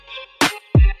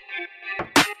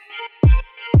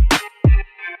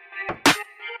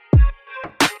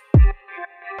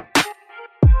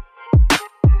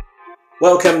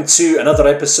Welcome to another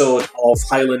episode of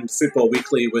Highland Football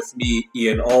Weekly with me,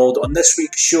 Ian Auld. On this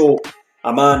week's show,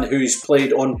 a man who's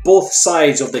played on both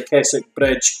sides of the Keswick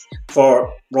Bridge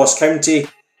for Ross County,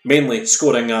 mainly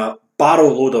scoring a barrow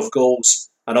load of goals,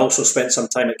 and also spent some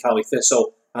time at Cali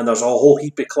Thistle. And there's a whole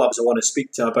heap of clubs I want to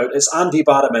speak to about. It's Andy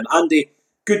Barrowman. Andy,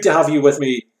 good to have you with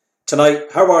me tonight.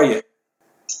 How are you?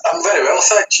 I'm very well,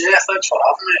 thanks. Yeah, thanks for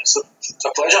having me. It's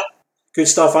a pleasure. Good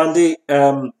stuff, Andy.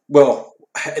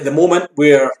 At the moment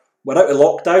we're out of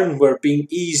lockdown. We're being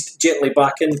eased gently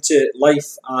back into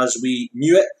life as we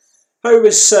knew it. How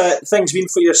has things been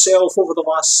for yourself over the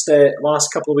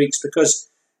last couple of weeks? Because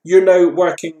you're now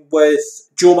working with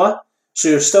Joma, so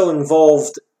you're still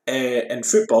involved in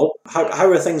football. How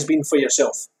are things been for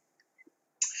yourself?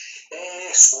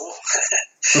 Slow.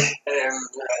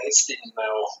 It's been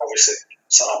obviously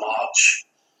sort of March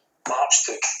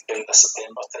to kind of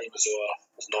September time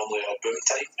is normally our boom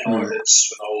time. It's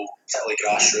when all particularly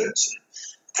grassroots and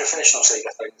professional side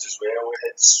of things as well.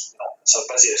 It's our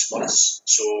busiest months.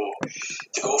 So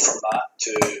to go from that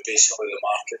to basically the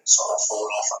market sort of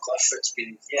falling off a cliff, it's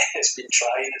been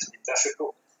trying. It's been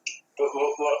difficult. But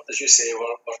we're as you say, we're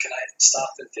kind of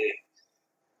starting to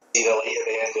see the light at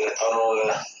the end of the tunnel.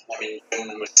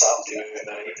 We're starting to move in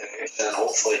the right direction, and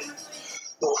hopefully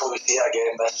we see it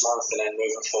again this month, and then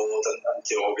moving forward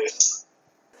into August.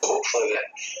 Hopefully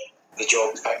the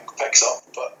job picks up.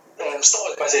 But still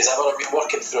as busy as ever. I've been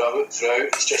working throughout.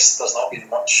 It's just there's not been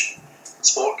much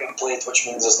sport getting played, which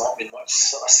means there's not been much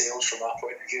sort of sales from our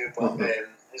point of view. But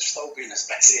it's still been as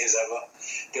busy as ever,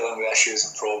 dealing with issues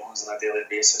and problems on a daily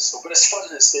basis. So, but it's fun.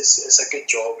 It's a good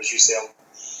job, as you say. I'm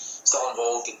still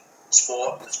involved in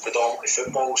sport. It's predominantly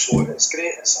football, so it's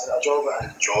great. It's a job that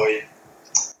I enjoy.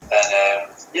 And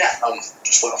I'm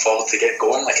just looking forward to get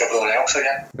going like everyone else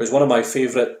again. It was one of my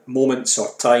favourite moments or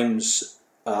times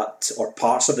or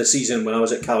parts of the season when I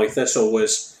was at Cali Thistle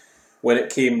was when it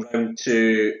came round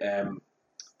to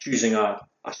choosing a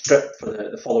strip for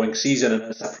the following season. And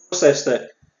it's a process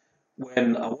that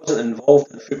when I wasn't involved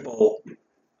in football,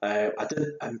 I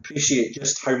didn't appreciate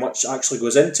just how much actually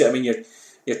goes into it. I mean,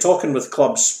 you're talking with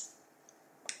clubs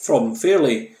from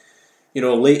fairly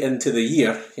late into the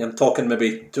year. I'm talking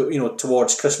maybe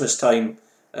towards Christmas time,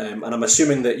 and I'm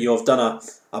assuming that you have done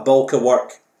a bulk of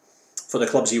work for the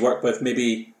clubs you work with,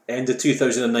 maybe end of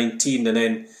 2019, and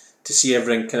then to see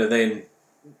everything kind of then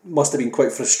must have been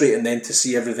quite frustrating then to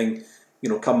see everything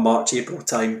come March, April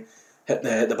time hit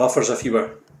the buffers, if you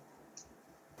were.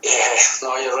 Yeah,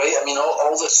 no, you're right. I mean,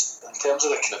 all this in terms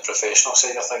of the kind of professional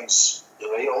side of things,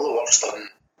 you're right. All the work's done.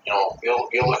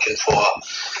 We're looking for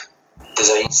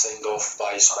design signed off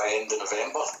by sort of end of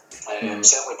November,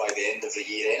 certainly by the end of the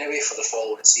year anyway for the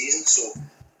following season. So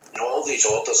all these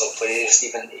orders are placed,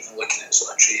 even looking at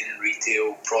sort of training,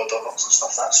 retail, products and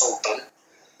stuff. That's all done.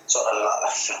 Sort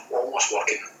of almost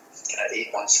working kind of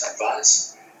 8 months in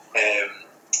advance.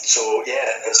 So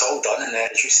yeah, it's all done, and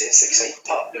as you say, it's the exciting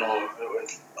part.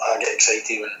 I get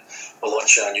excited when we're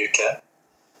launching a new kit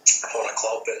for a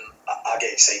club, and I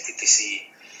get excited to see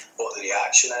what the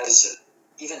reaction is, and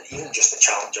even just the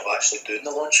challenge of actually doing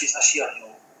the launches this year.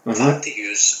 I've had to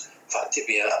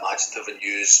be imaginative and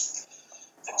use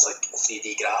things like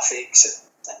 3D graphics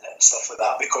and stuff like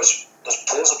that, because there's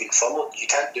players have been furloughed. You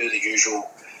can't do the usual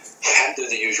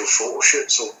photo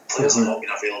shoot, so players have not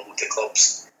been available to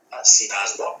clubs. That's seen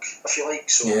as work, I feel like.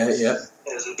 So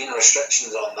there's been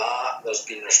restrictions on that. There's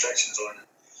been restrictions on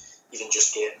even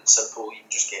just getting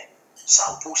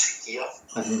samples here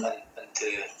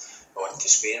into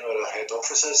Spain where our head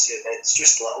office is. It's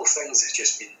just little things. It's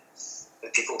just been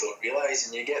that people don't realise,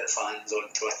 and you get the fans on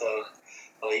Twitter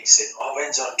and saying,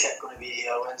 when's our kit going to be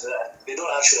here? When's it? They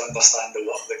don't actually understand the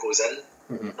work that goes in.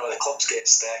 The clubs get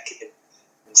stick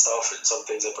and stuff, and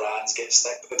sometimes the brands get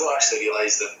stick, but they don't actually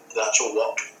realise the actual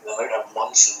work, the amount of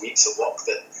months and weeks of work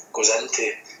that goes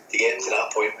into to get to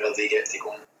that point where they get to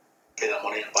go and pay their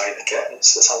money and buy the kit.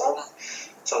 It's a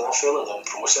fairly long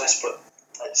process, but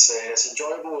it's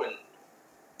enjoyable, and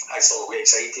I still get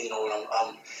excited. When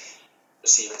I'm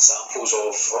receiving samples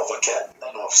of a kit.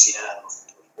 I've seen it, and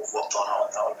I've worked on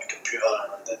it on the computer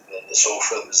and the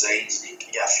software designs, and you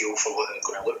can get a feel for what it's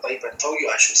going to look like. But until you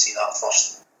actually see that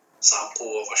first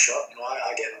sample of a shirt,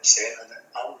 I get upset, and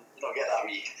I get that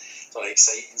wee sort of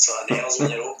exciting sort of nerves when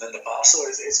you're opening the parcel.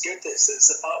 It's good. It's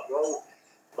the part we're all,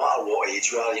 no matter what age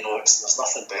we are, there's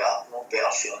nothing better, no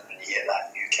better feeling when you get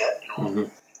that new kit.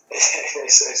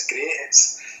 It's great.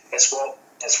 It's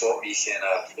what we can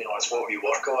it's what we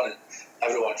work on, and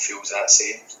everyone feels that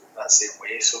same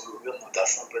way. So we're no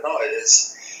different. But no,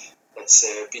 it's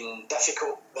been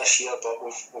difficult this year, but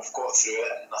we've got through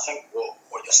it, and I think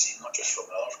what you're seeing, not just from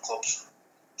the other clubs,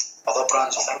 other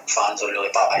brands, I think fans are really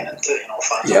buying into it.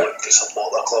 Fans are looking to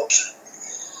support their clubs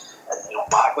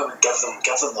and back them and give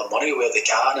them their money where they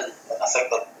can. And I think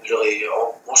that really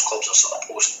most clubs are sort of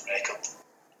posting record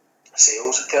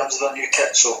sales in terms of their new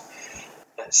kit. So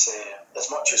it's as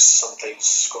much as sometimes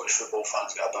Scottish football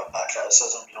fans get a bit of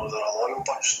criticism, they're a loyal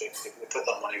bunch. They put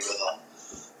their money where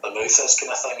their mouth is,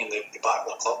 kind of thing, and they back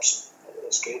their clubs.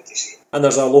 It's great to see. And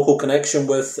there's a local connection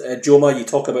with Joma. You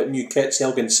talk about new kits.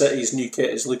 Elgin City's new kit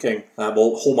is looking,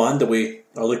 home and away,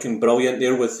 are looking brilliant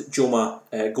there with Joma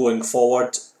going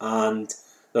forward. And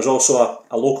there's also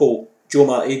a local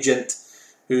Joma agent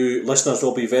who listeners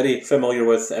will be very familiar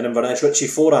with in Inverness, Richie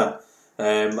Foran.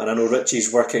 And I know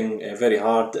Richie's working very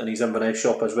hard in his Inverness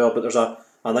shop as well. But there's a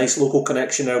nice local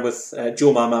connection there with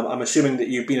Joma. I'm assuming that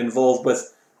you've been involved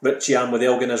with Richie and with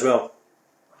Elgin as well.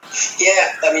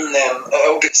 Yeah, I mean,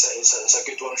 Elgin City is a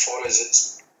good one for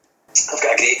us. I've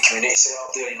got a great community set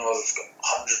up there. They've got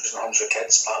hundreds and hundreds of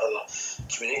kids part of the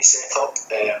community set up.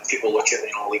 People look at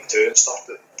League 2 and stuff,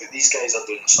 but these guys are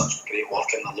doing such great work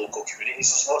in the local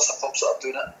communities. There's lots of clubs that are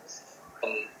doing it,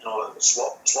 and there's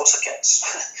lots of kids.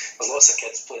 There's lots of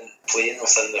kids playing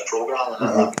within the programme,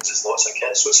 and that means there's lots of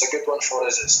kids. So it's a good one for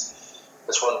us.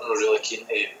 It's one we're really keen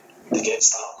to get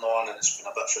starting on, and it's been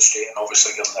a bit frustrating,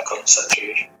 obviously, given the current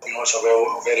situation. It's a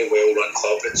very well run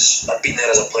club. I've been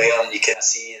there as a player, and you kind of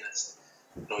see, and it's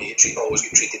always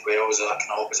get treated well as a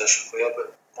kind of opposition player.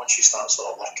 But once you start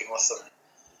sort of working with them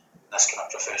in this kind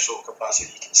of professional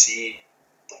capacity, you can see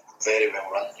they're very well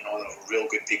run. They're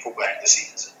real good people behind the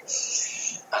scenes,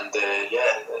 and they've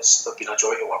been a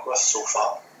joy to work with so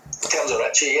far. In terms of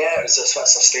Richie, it's a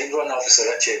strange one.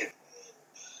 Obviously, Richie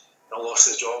lost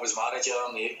his job as manager,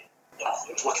 and he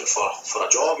was looking for a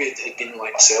job. He'd been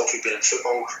like myself, he'd been in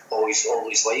football all his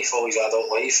life, all his adult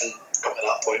life, and come to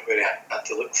that point where he had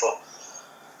to look for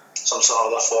some sort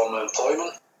of other form of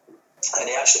employment. And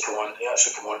he actually come on to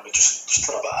me just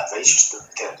for a bit of advice, just in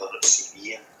terms of the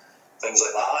CV and things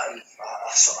like that. And I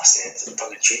sort of said,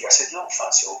 tongue in cheek, I said,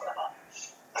 fancy opening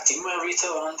a team with a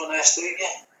retailer in Inverness, do you?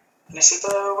 And he said,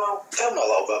 well, tell me a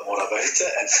little bit more about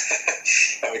it.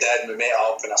 And we did, and we met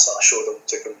up, and I sort of showed them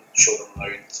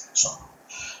around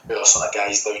the other sort of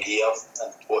guys down here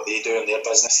and what they do in their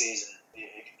businesses. And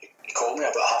he called me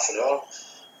about half an hour,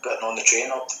 getting on the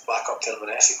train back up to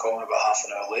Inverness. He called me about half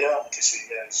an hour later to say,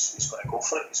 he's going to go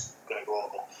for it. He's going to go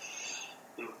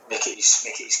make it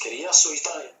his career. So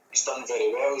he's done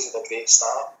very well. He's had a great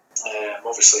start.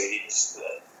 Obviously, he's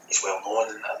well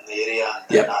known in the area,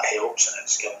 and that helps, and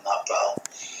it's given that bit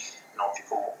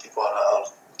of, people are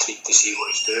intrigued to see what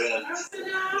he's doing, and he's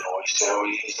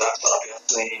that sort of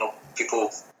person. People,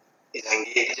 he's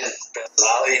engaging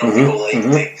personality. People like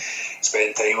to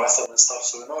spend time with him and stuff.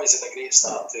 So he's had a great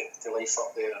start to life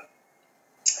up there. And,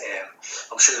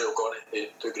 I'm sure he'll go on to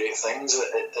do great things.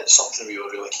 It's something we were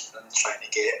really keen on trying to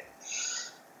get,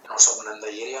 someone in the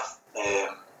area.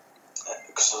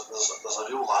 Because there's a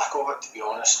real lack of it, to be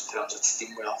honest, in terms of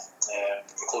teamwear.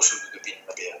 The closer we would have been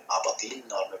maybe Aberdeen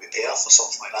or maybe Perth or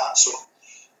something like that. So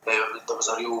there was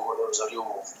a real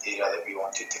area that we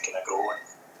wanted to kind of grow. And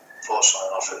fortunately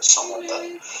enough, it's someone that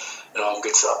I'm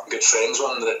good friends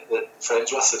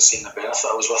with that's seen the benefit.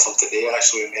 I was with him today.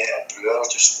 Actually, we met at Brewer,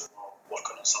 just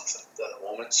working on something at the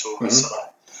moment. So we sort of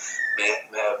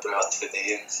met at Brewer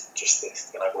today and just to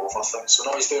kind of go over things. So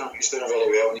he's doing very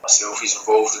well. Myself, he's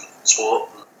involved in sport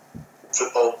and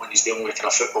football when he's dealing with kind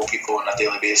of football people on a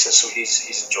daily basis. So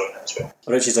he's enjoying it as well.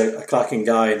 Richie's a cracking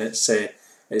guy, and it's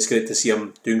great to see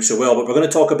him doing so well. But we're going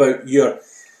to talk about your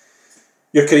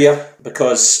career,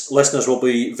 because listeners will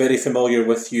be very familiar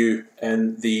with you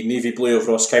in the navy blue of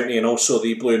Ross County and also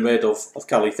the blue and red of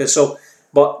Caley Thistle.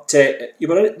 But you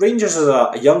were at Rangers as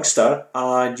a youngster,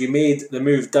 and you made the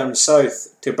move down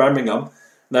south to Birmingham.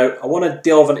 Now, I want to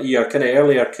delve into your kind of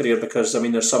earlier career, because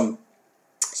there's some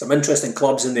interesting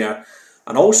clubs in there,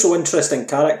 and also interesting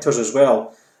characters as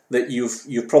well that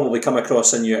you've probably come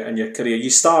across in your career. You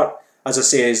start, as I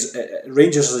say, as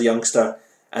Rangers as a youngster,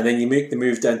 and then you make the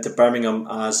move down to Birmingham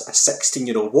as a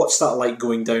 16-year-old. What's that like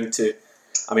going down to?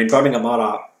 I mean, Birmingham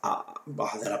are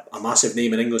they're a massive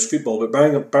name in English football, but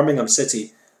Birmingham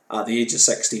City at the age of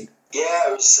 16. Yeah,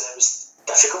 it was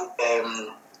difficult.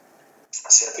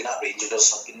 I've been at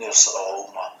Rangers. I've been there sort of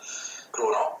all my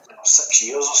growing up. 6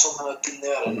 years or something I've been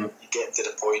there, and you get to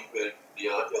the point where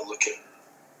you're looking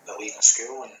at leaving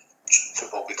school and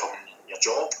football becoming your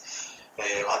job.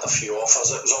 I had a few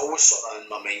offers. It was always sort of in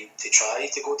my mind to try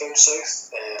to go down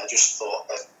south. I just thought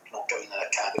that, given the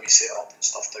academy set up and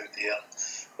stuff down there,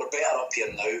 we're better up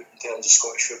here now in terms of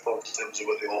Scottish football, in terms of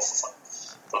what they offer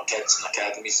for kids and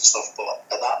academies and stuff. But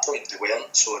at that point, they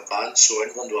weren't so advanced. So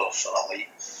England were sort of like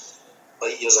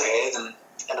light years ahead, and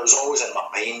it was always in my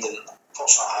mind. And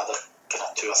fortunately, I had a kind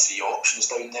of 2 or 3 options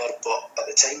down there. But at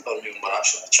the time, Birmingham were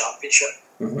actually in the Championship.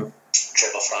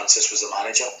 Trevor Francis was the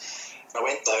manager. And I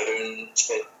went down,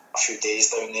 spent a few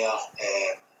days down there.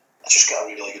 I just got a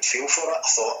really good feel for it. I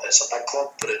thought it's a big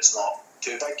club, but it's not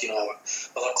too big. You know,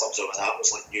 other clubs I was at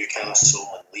was like Newcastle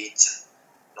and Leeds.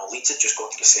 And, Leeds had just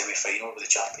got to the semi-final with the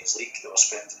Champions League. They were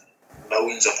spending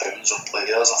millions of pounds on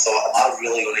players. I thought, am I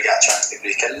really going to get a chance to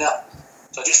break in there?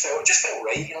 So I just felt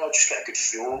right. You know, I just got a good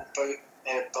feel about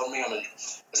Birmingham, and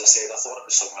as I said, I thought it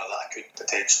was somewhere that I could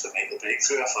potentially make the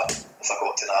breakthrough if I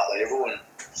got to that level, and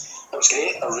it was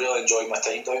great. I really enjoyed my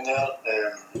time down there.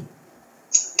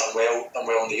 Done well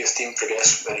in the youth team,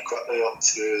 progressed very quickly up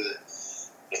through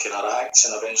the kind of ranks,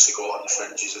 and eventually got on the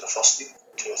fringes of the first team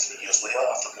 2 or 3 years later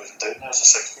after moving down there as a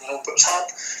 16-year-old. But it was hard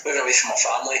moving away from my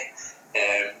family.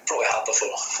 Probably harder for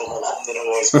my mum than it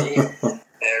was me.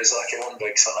 It was like a one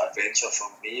big sort of adventure for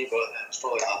me, but it was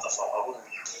probably harder for her.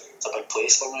 It's a big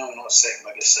place for me. I'm not the second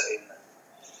biggest city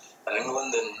in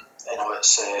England, and you know it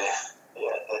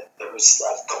was a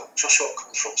culture shock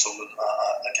coming from someone,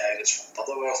 a guy that's from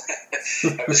Motherwell.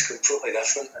 It was completely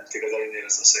different, and to go down there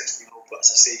as a 16-year-old. But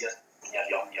as I say, when you're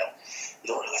young, you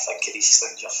don't really think of these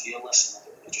things. You're fearless,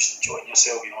 and you're just enjoying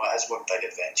yourself. You know, it is one big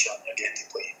adventure, and you're getting to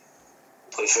play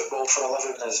football for a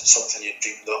living is something you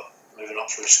dreamed up moving up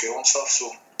through school and stuff.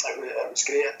 So it was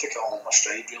great. I took it all in my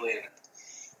stride really, and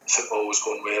football was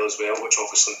going well as well, which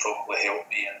obviously probably helped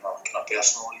me in my kind of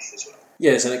personal life as well.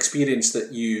 Yeah, it's an experience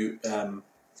that you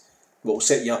will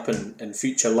set you up in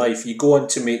future life. You go on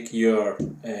to make your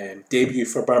debut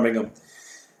for Birmingham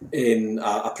in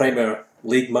a Premier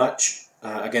League match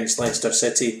against Leicester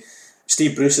City.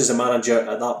 Steve Bruce is a manager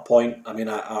at that point. I mean,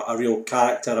 a real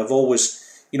character. I've always,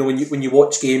 you know, when you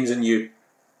watch games and you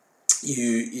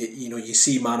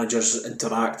see managers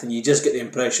interact, and you just get the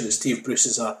impression that Steve Bruce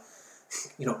is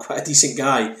quite a decent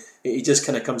guy. He just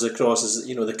kind of comes across as,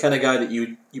 you know, the kind of guy that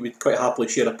you would quite happily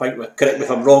share a pint with. Correct me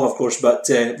if I'm wrong, of course, but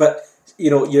you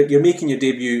know, you're making your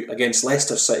debut against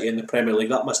Leicester City in the Premier League.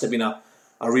 That must have been a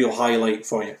real highlight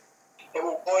for you. It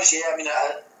was, yeah. I mean,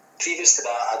 previous to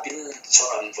that, I'd been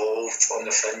sort of involved on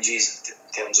the fringes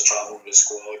in terms of travelling with the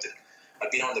squad, and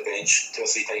I'd been on the bench 2 or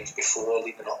 3 times before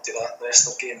leading up to that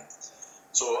Leicester game.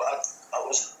 So I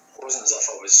wasn't as if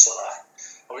I was sort of,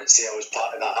 I wouldn't say I was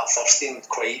part of that first team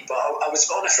quite, but I was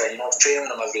on a friend, you know, I was training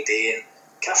with them every day, and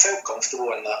kind of felt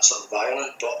comfortable in that sort of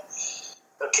environment. But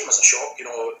it came as a shock, you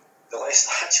know. The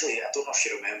Leicester, actually, I don't know if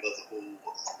you remember the whole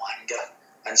Lamanga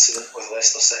incident with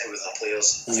Leicester City with their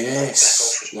players.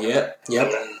 Yes. They were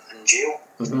in jail.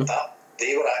 Mm-hmm.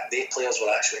 They players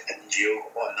were actually in jail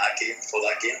for that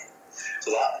game.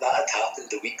 So that had happened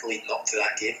the week leading up to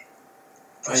that game.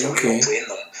 So we were playing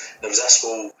them. There was this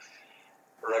whole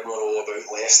rigmarole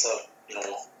about Leicester. You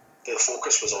know, the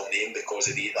focus was on them because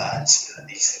of that incident and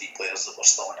these 3 players that were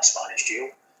still in a Spanish jail.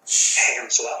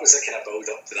 So that was the kind of build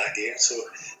up to that game. So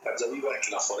it was a wee bit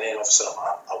kind of funny, and obviously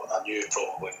I knew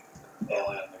probably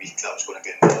earlier in the week that I was going to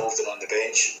be involved and on the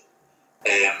bench.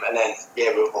 And then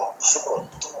I don't know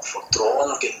if we're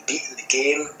drawn or getting beaten in the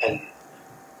game, and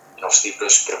you know, Steve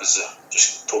Bruce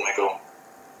just told me to go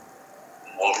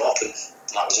warm up, and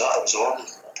that was it. I was on.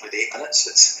 I played 8 minutes.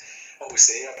 It's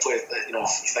obviously I played. You know,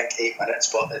 you think 8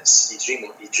 minutes, but it's you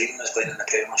dream as playing in the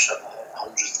Premiership.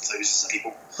 Hundreds of thousands of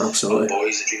people. Absolutely.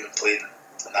 Boys that dream of playing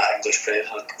in that English Premier.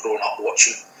 I'd grown up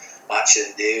watching Match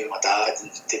of the Day with my dad,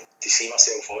 and to see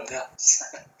myself on there.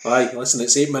 Aye, listen,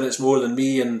 it's 8 minutes more than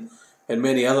me and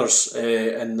many others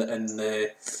in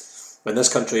this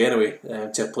country anyway,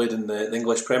 to have played in the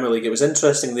English Premier League. It was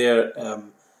interesting there.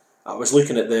 I was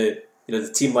looking at the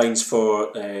team lines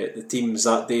for the teams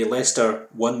that day. Leicester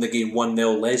won the game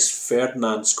 1-0. Les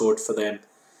Ferdinand scored for them.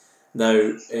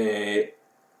 Now,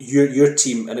 your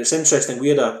team, and it's interesting. We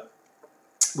had a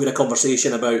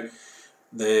conversation about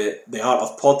the art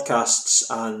of podcasts,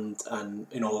 and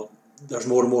you know, there's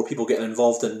more and more people getting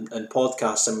involved in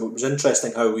podcasts, and it was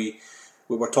interesting how we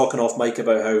were talking off mic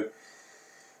about how,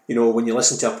 you know, when you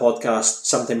listen to a podcast,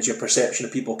 sometimes your perception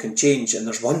of people can change. And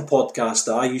there's one podcast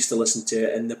that I used to listen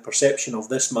to, and the perception of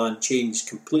this man changed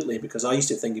completely, because I used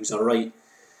to think he was a right,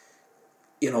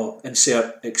 you know,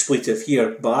 insert expletive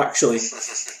here, but actually,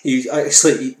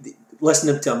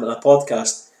 listening to him on a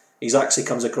podcast, he's actually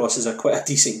comes across as quite a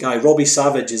decent guy. Robbie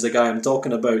Savage is the guy I'm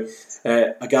talking about,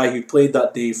 a guy who played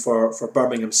that day for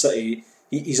Birmingham City.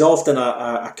 He's often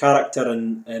a character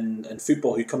in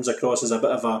football who comes across as a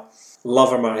bit of a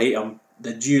love him or hate him.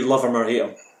 Did you love him or hate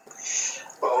him?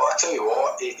 Well, I tell you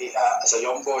what, as a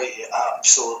young boy, he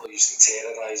absolutely used to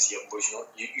terrorise young boys.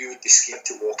 You would be scared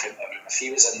to walk into a room. If he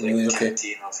was in the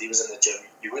canteen or if he was in the gym,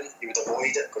 you would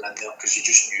avoid it going in there because you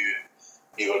just knew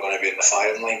you were going to be in the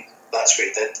firing line. That's what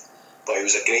he did. But he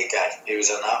was a great guy. He was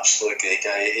an absolute great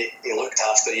guy. He looked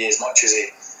after you as much as he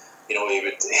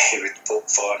would poke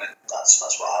fun, and that's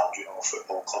what happened.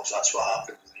 Football clubs. That's what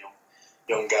happened with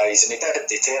young guys, and he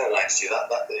terrorised you. That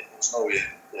there's no way.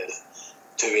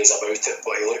 Two ways about it,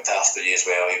 but he looked after you as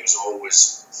well. He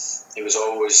was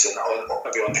always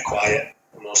maybe on the quiet,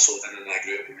 more so than in a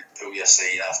group. He would pull you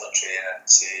aside after training and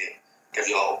give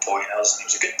you little pointers, and he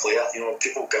was a good player.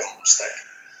 People give him stick.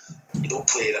 You don't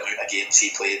play the amount of games he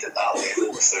played at that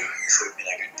level without being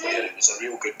a good player. He was a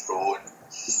real good pro,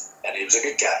 and he was a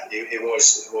good guy. He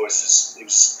was a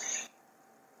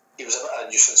bit of a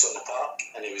nuisance on the park,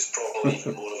 and he was probably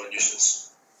even more of a nuisance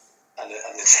in the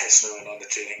dressing room and on the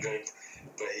training ground.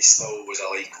 But he still was a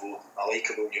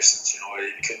likeable nuisance. You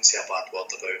couldn't say a bad word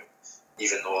about him,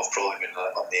 even though I've probably been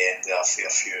on the end of a fair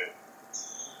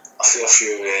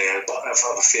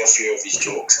few of his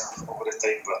jokes over the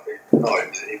time. But no,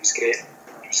 it was great.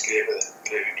 It was great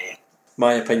with me.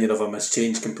 My opinion of him has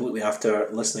changed completely after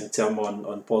listening to him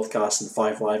on podcasts and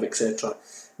 5 Live, etc.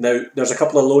 Now, there's a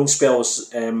couple of loan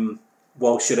spells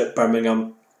whilst you're at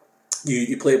Birmingham.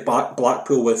 You play at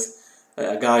Blackpool with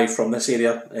a guy from this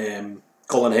area.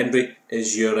 Colin Hendry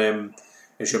is your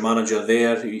manager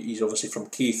there. He's obviously from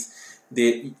Keith.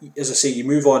 As I say, you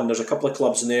move on. There's a couple of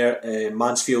clubs in there,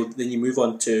 Mansfield. Then you move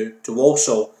on to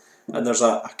Walsall, and there's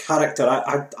a character.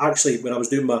 I actually, when I was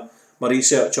doing my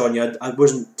research on you, I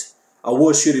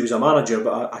was sure he was a manager,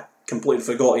 but I completely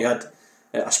forgot he had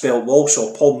a spell at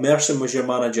Walsall. Paul Merson was your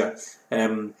manager.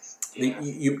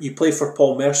 You play for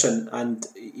Paul Merson, and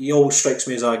he always strikes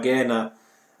me as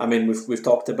we've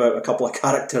talked about a couple of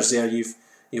characters there.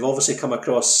 You've obviously come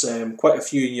across quite a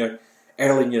few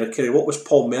early in your career. What was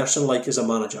Paul Merson like as a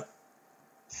manager?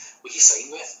 Well, he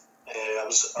signed with.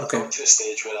 I got to the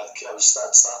stage where I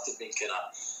started being kind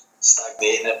of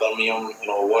stagnating at Birmingham.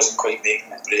 Wasn't quite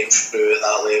making the breakthrough at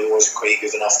that level. Wasn't quite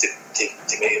good enough to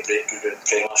make a breakthrough in the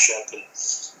Premiership. And I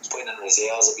was playing in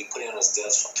reserves. I've been playing in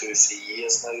reserves for 2 or 3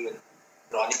 years now, and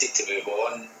I needed to move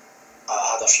on.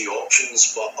 I had a few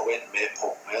options, but I went and met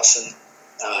Paul Merson,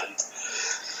 and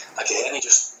again, he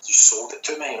just sold it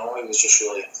to me. He was just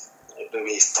really the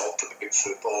way he talked about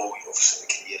football, obviously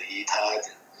the career he'd had,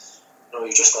 and he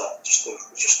was just I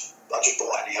just bought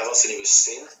into everything he was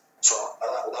saying. So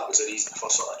that was the reason for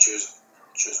sort of choosing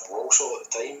Walsall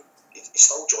at the time. He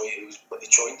still joined. He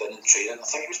joined in training. I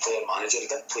think he was player manager. He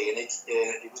didn't play any.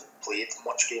 He wasn't played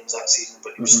much games that season,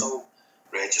 but he was still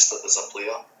registered as a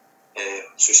player.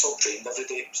 So he still trained every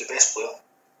day. He was the best player.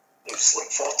 He was like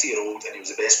 40-year-old, and he was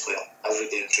the best player every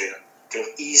day in training. Could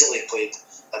have easily played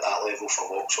at that level for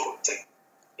Walsall at the time.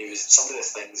 Some of the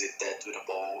things he did with the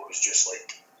ball was just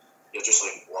like, you're just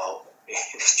like, wow. He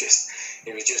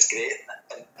was just great.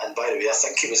 And by the way, I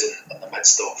think he was in the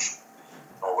midst of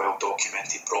well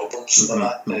documented problems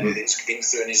that he's been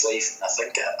through in his life. And I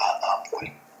think at that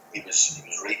point he was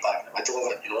right back in the middle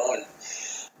of it, and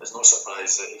there's no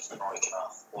surprise that he kind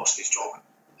of lost his job.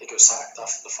 He got sacked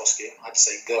after the first game. I'd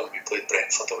signed there and we played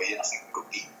Brentford away, and I think we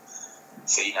got beat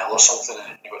 3-0 or something,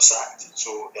 and he got sacked.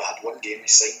 So I had one game he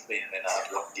signed me, and then I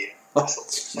had one game and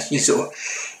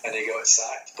he got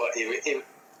sacked. But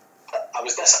I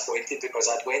was disappointed because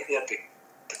I'd went there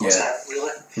because I hadn't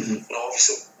really.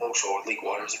 Obviously also League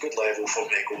One was a good level for me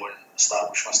to go and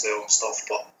establish myself and stuff,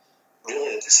 but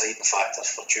really the deciding factors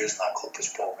for choosing that club was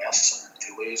Paul Merson,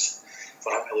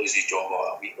 for him to lose his job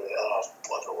a week later, or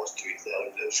whatever it was, 2 weeks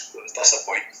later, it was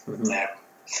disappointing.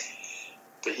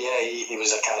 But yeah, he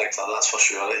was a character, that's for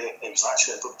sure. He was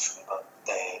actually, I don't know if you remember,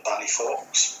 Danny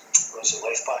Fox was a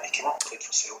left back. He came up and played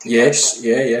for Celtic. Yes,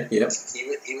 yeah. He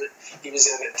was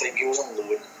there at the time. He was on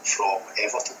loan from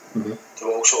Everton to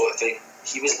Walsall at the time.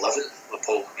 He was living with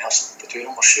Paul Merson. The two of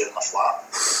them were sharing a flat,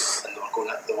 and they were going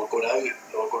out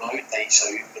nights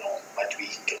out,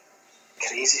 midweek, and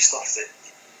crazy stuff that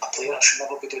a player should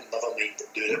never be doing. Never mind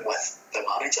doing it with the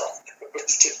manager. It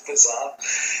was just bizarre.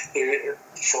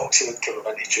 Foxy would come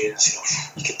into training and say,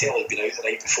 you could tell he'd been out the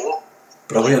night before.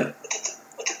 Brilliant.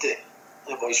 What did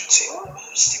the boys would say,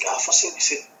 what's the gaffer saying? He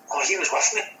said, he was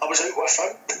with me. I was out with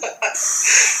him.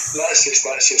 that's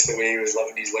just the way he was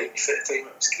living his life at the time.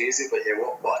 It was crazy, but yeah,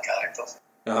 what a character.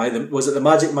 Was it the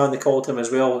Magic Man they called him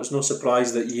as well? It was no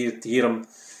surprise that you hear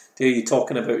you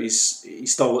talking about he's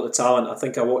still got the talent. I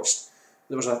think I watched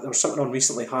there was something on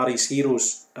recently, Harry's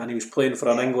Heroes, and he was playing for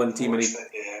an England team, and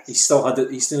he still had it.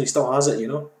 He still has it,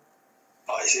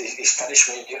 He's finished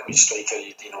when you get a striker.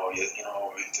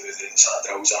 do the sort of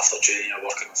drills after training or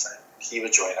working with him. He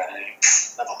would join in and he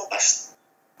never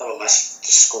missed,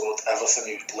 just scored everything.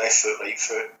 He was left foot, right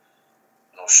foot,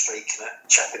 striking it,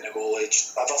 chipping the goalie,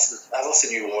 just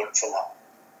everything you want from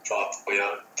a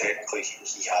player. Technically,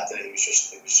 he had it. It was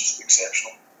just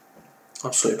exceptional.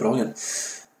 Absolutely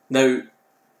brilliant. Now,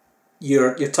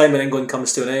 your time in England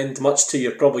comes to an end, much to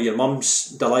your mum's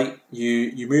delight.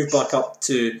 You move back up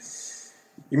the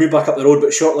road,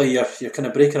 but shortly you're kind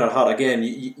of breaking her heart again.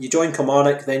 You join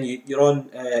Kilmarnock, then you're on.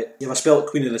 You have a spell at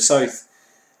Queen of the South,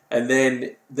 and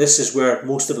then this is where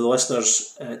most of the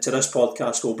listeners to this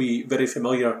podcast will be very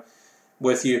familiar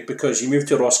with you, because you moved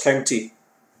to Ross County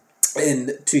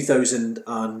in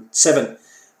 2007,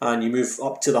 and you move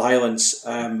up to the Highlands.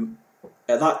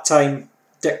 At that time,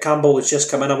 Dick Campbell was just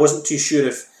come in. I wasn't too sure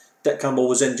if Dick Campbell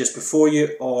was in just before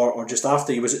you or just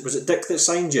after you. Was it Dick that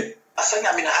signed you?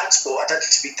 I did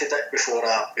speak to Dick before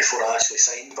I actually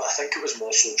signed, but I think it was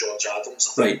more so George Adams.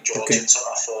 I think George had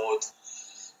sort of followed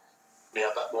me a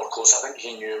bit more close. I think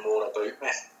he knew more about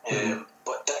me.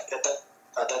 But Dick,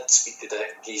 I did speak to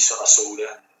Dick. He sort of sold it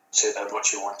and said how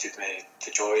much he wanted me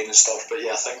to join and stuff. But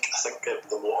yeah, I think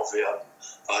the motivator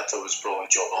factor was probably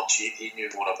George. He knew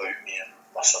more about me and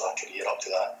my sort of career up to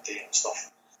that date and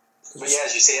stuff. But yeah,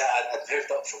 as you say, I'd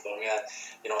moved up from Birmingham.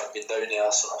 I'd been down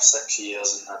there sort of 6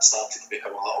 years, and I'd started to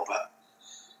become a little bit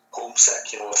homesick.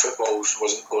 Football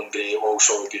wasn't going great.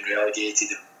 Also, we'd been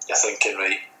relegated, and you're thinking,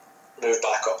 right, move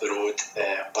back up the road,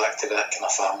 back to that kind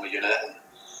of family unit,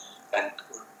 and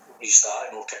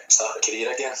restart, kickstart a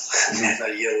career again. And then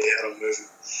a year later, I'm moving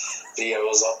 3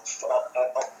 hours up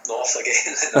north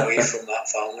again and away from that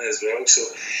family as well. So,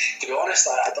 to be honest,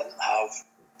 I didn't have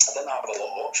a lot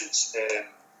of options.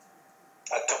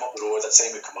 I'd come up the road, I'd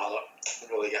signed with Kilmarnock,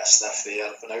 didn't really get a sniff there.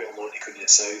 I'd been out on loan to Queen of the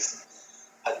South,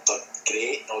 hadn't done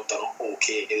great, done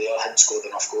okay there, hadn't scored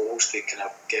enough goals to kind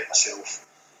of get myself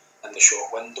in the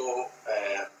short window.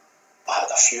 I had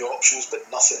a few options, but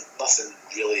nothing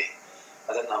really.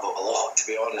 I didn't have a lot, to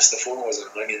be honest. The phone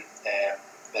wasn't ringing.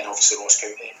 Then obviously Ross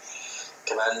County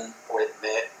came in, went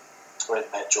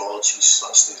and met George. He's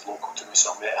sort of stayed local to me,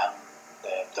 so I met him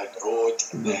down the road,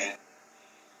 and then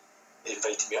he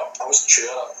invited me up. I wasn't sure.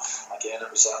 Again,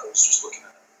 I was just looking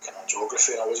at kind of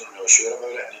geography, and I wasn't really sure about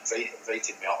it. And he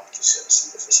invited me up to sort of see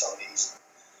the facilities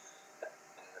and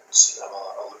have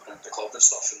a look around the club and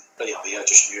stuff. And right away, I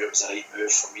just knew it was the right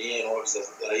move for me. It was the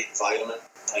right environment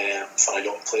for a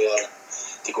young player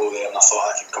to go there. And I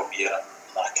thought, I can come here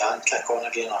and I can kick on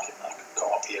again. I can come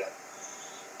up here and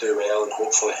do well, and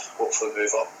hopefully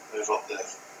move up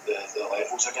the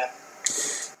levels again.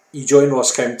 You joined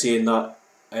Ross County in that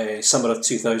summer of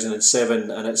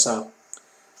 2007, and it's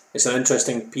an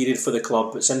interesting period for the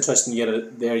club. It's interesting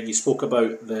you spoke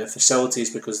about the facilities,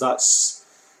 because that's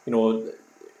a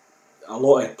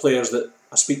lot of players that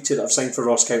I speak to that have signed for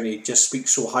Ross County just speak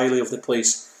so highly of the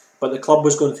place. But the club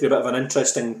was going through a bit of an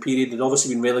interesting period. They'd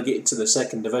obviously been relegated to the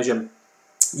second division.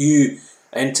 You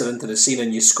enter into the scene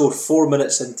and you score 4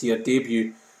 minutes into your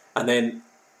debut, and then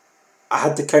I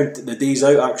had to count the days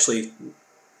out actually,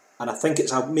 and I think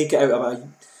I'll make it out about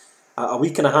a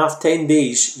week and a half, 10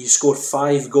 days. You scored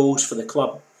 5 goals for the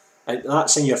club, and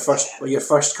that's in your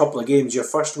first couple of games. Your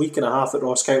first week and a half at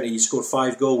Ross County, you scored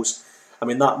 5 goals. I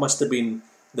mean, that must have been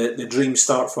the dream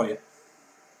start for you.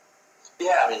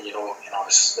 Yeah, I mean,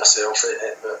 yourself,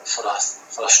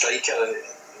 for a striker, the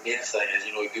main thing is,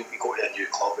 you go to a new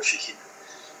club if you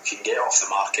can get off the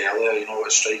mark earlier.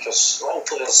 Strikers, all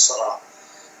players sort of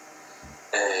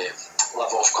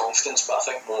live off confidence, but I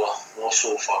think more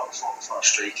so for a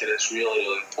striker, it's really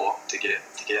important to get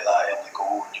that early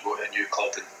goal when you go to a new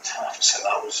club. And I have to say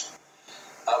that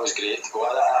was great to go.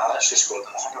 I actually scored,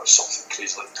 I think it was something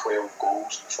crazy like 12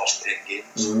 goals in the first 10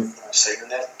 games. I was signing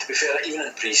there. To be fair, even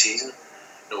in pre-season,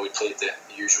 we played the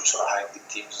usual sort of high league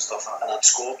teams and stuff, and I'd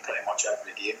scored pretty much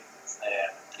every game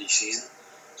pre-season.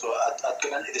 So I'd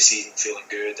gone into the season feeling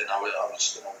good, and I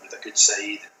was with a good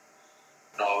side.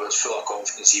 I was full of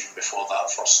confidence even before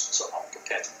that first sort of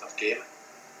competitive game.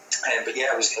 But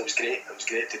yeah, it was great. It was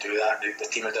great to do that. The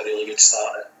team had a really good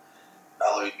start, and it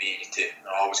allowed me to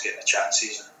always get the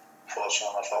chances. And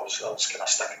fortunately enough, I was kind of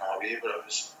sticking my way, but it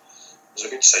was a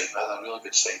good side, a really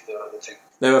good side there at the team.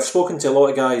 Now, I've spoken to a lot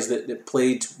of guys that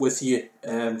played with you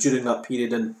during that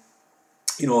period, and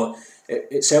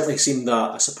it certainly seemed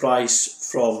a surprise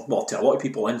to a lot of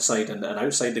people inside and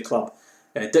outside the club.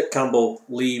 Dick Campbell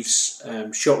leaves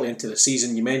shortly into the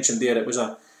season. You mentioned there it was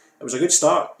a good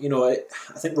start. I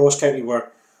think Ross County were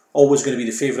always going to be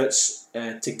the favourites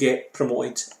to get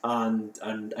promoted,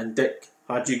 and Dick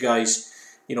had you guys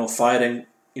firing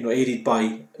aided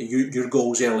by your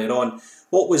goals earlier on.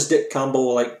 What was Dick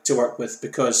Campbell like to work with?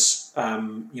 Because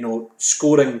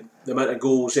scoring the amount of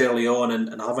goals early on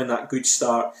and having that good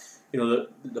start,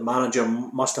 the manager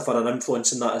must have had an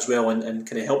influence in that as well, and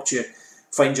kind of helped you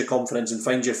find your confidence and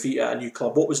find your feet at a new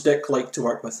club. What was Dick like to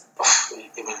work with? I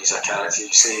mean, he's a character.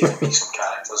 You say he meet some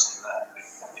characters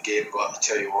in the game, but I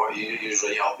tell you what, he's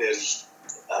right up there.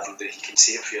 You can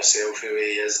see it for yourself who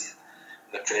he is,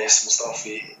 and the press and stuff.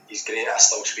 He's great. I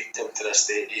still speak to him to this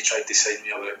day. He tried to sign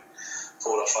me about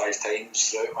 4 or 5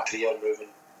 times throughout my career moving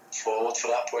forward. For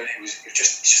that point, he's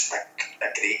just a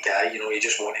great guy. He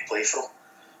just wanted to play for him.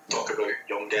 Talk about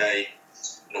young guy,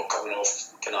 coming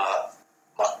off kind of.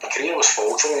 My career was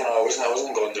faltering. I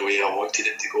wasn't going the way I wanted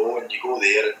it to go. And you go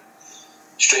there, and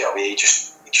straight away, it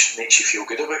just makes you feel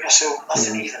good about yourself.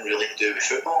 Nothing even really to do with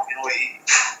football.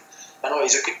 I know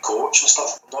he's a good coach and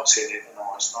stuff. I'm not saying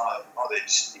that, it's not that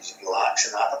he's relaxed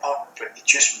in that department, but it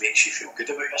just makes you feel good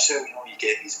about yourself. You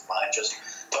get these managers,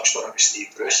 touched on it with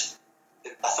Steve Bruce.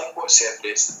 I think what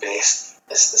separates the best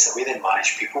is the way they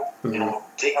manage people.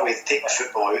 Take my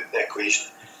football out of the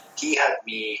equation. He had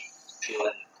me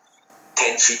feeling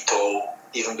 10 feet tall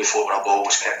even before a ball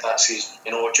was kicked that season.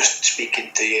 Just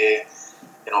speaking to you,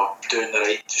 doing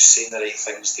just saying the right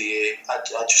things to you. I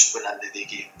just went into the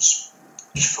games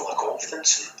just full of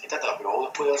confidence, and he did that with all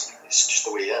the players. And it's just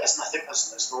the way it is, and I think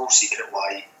there's no secret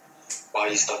why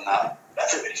he's done that.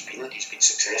 Everywhere he's been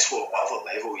successful at whatever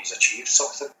level he's achieved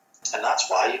something, and that's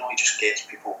why he just gets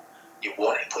people. You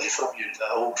want to play for him.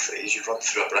 That old phrase, you run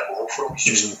through a brick wall for him.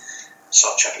 He's just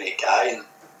such a great guy. And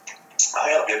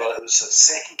I remember it was the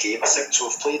second game, I think, so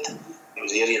we've played. It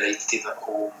was Ayr United at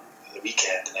home at the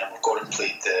weekend, and then we've gone and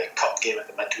played the cup game at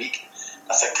the midweek.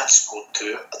 I think I scored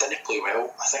 2. I didn't play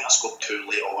well. I think I scored 2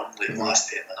 late on, the last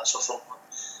 10 minutes or something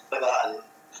like that. And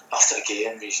after the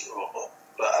game,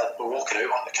 we're walking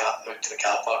out to the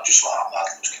car park, just so I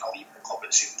was kind of leaving the club at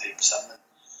the same time as him, and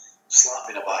slapped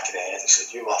me in the back of the head. He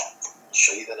said, "You were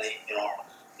shite tonight,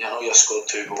 I know you scored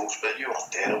 2 goals, but you were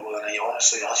terrible tonight.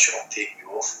 Honestly, I should have taken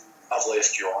you off. I've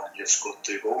left you on and you've scored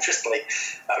 2 goals." Just like,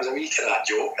 that was a wee kind of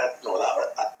joke. I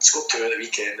scored 2 at the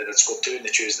weekend and I'd scored 2 in the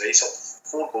Tuesday night, so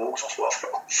 4 goals. I thought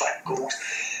I've got 5 goals.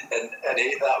 And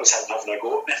that was him having a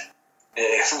go at me.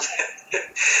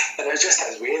 And it was just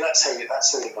his way. That's how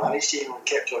he managed you. He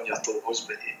kept you on your toes,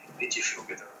 but it made you feel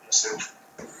good about yourself.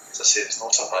 As I said, it's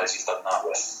not surprised he's done that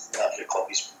with every club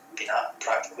he's been at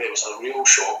practically. It was a real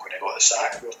shock when he got the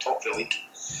sack. We were top of the league.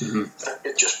 I think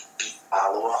we just beat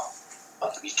Alloa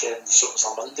at the weekend, so it was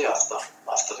a Monday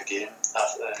after the game,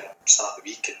 after the start of the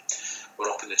week, and we're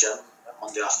up in the gym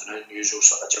Monday afternoon, usual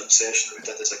sort of gym session that we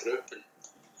did as a group, and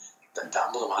Dick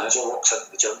Campbell, the manager, walks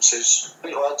into the gym and says,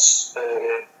 "Right lads,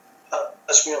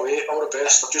 it's me away, all the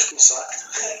best, I've just been sacked."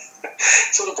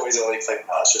 So the boys are like thinking,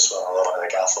 that's just one of the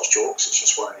gaffer's jokes, it's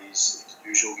just one of these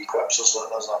usual wee quips, there's a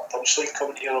punchline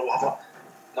coming here or whatever.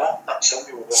 No, that's him.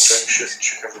 We walked out and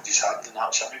shook everybody's hand, and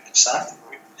that's him, we've been sacked.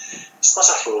 It's not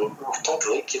as if we're top of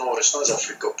the league, it's not as if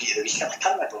we got beat at the weekend. I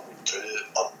can't remember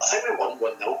I think we won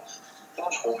 1-0. I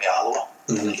was home to Alloa,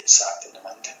 and then he gets sacked on the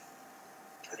Monday,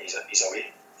 and he's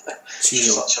away.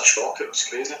 It's such a shock, it was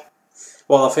crazy.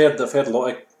 Well, I've heard a lot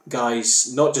of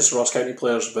guys, not just Ross County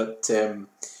players, but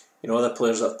other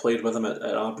players that have played with him at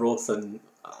Arbroath, and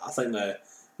I think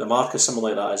the mark of something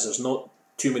like that is there's not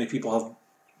too many people have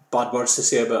bad words to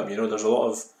say about him. There's a lot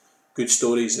of good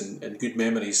stories and good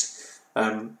memories.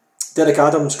 Derek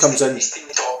Adams comes in. His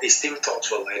team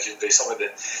talks were legendary. Some of the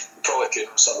probably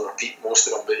couldn't sort of repeat most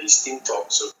of them, but his team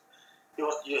talks. So you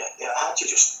had you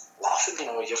just laughing.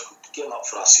 You're getting up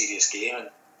for a serious game, and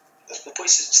the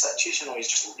place is in stitches.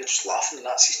 You're just laughing, and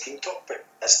that's his team talk. But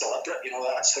it's deliberate.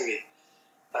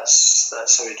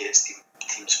 That's how he gets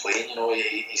teams playing.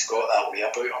 He's got that way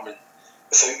about him, and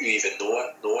without you even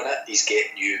knowing it, he's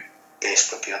getting you best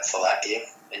prepared for that game.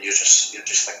 And you just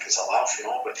think it's a laugh,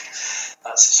 but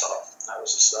that's the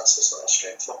sort of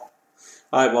strength of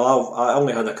him. Well, I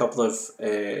only had a couple of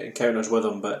encounters with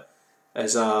him, but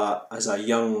as a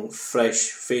young,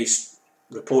 fresh-faced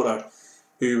reporter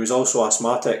who was also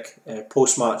asthmatic,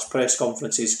 post-match press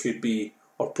conferences could be,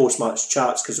 or post-match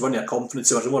chats, because when you're a conference,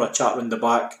 there was more a chat round the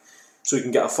back, so you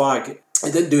can get a fag.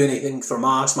 It didn't do anything for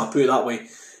my asthma, put it that way.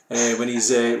 When he's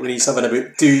having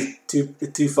about two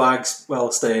fags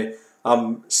whilst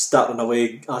I'm starting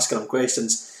away asking him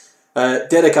questions.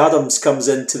 Derek Adams comes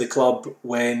into the club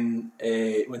when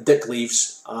Dick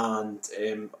leaves, and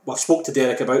I spoke to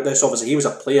Derek about this. Obviously, he was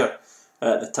a player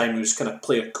at the time. He was kind of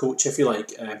player coach, if you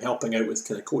like, helping out with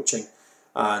kind of coaching,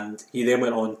 and he then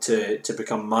went on to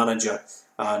become manager.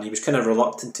 And he was kind of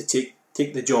reluctant to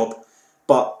take the job,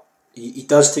 but he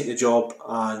does take the job,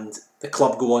 and the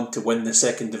club go on to win the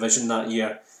second division that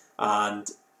year. And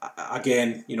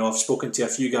again, I've spoken to a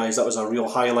few guys, that was a real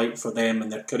highlight for them in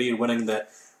their career, winning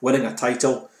a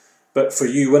title. But for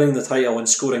you, winning the title and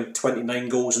scoring 29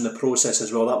 goals in the process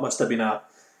as well, that must have been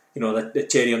the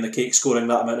cherry on the cake, scoring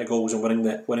that amount of goals and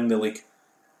winning the league.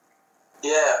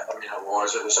 Yeah, I mean, it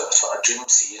was a sort of dream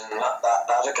season. I regard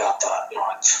that,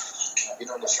 I'd been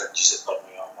on the fringes at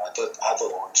Birmingham. I had the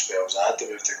loan spells, I had to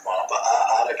move to Kilmarnock, but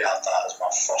I regard that as my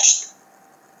first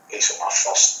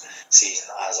season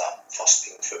as a first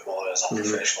team footballer, as a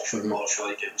professional footballer. I feel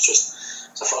like it's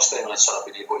the first time I'd sort of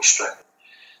been able to string a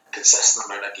consistent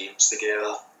amount of games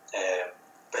together.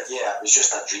 But yeah, it was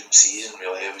just a dream season,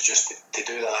 really. It was just to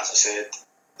do that, as I said.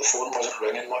 The phone wasn't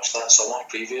ringing much that summer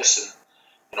previous, and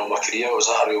my career was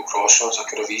at a real crossroads. I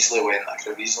could have easily fallen out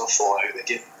of the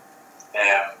game.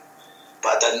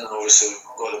 But I didn't, obviously.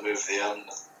 Got to move there, and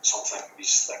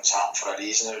these things happen for a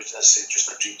reason. It was, as I said,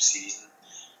 just a dream season.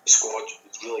 The squad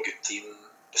was a really good team.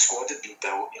 The squad had been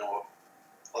built,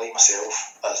 like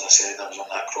myself, as I said, I was on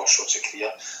that crossroads of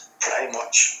career. Pretty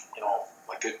much, a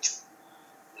good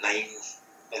 10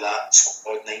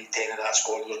 of that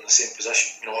squad were in the same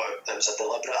position. It was a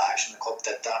deliberate action. The club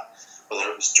did that.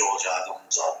 Whether it was George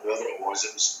Adams or whoever it was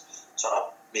sort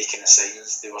of making the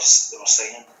signings. They were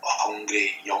signing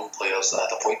hungry young players that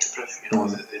had a point to prove.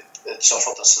 They'd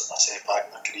suffered a setback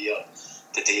in their career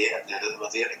to date, and they were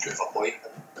there to prove a point.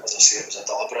 And as I say, it was a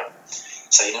deliberate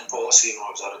signing policy. It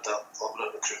was a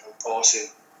deliberate recruitment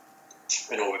policy.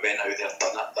 We went out there and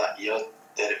done it that year.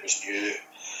 Derek was new,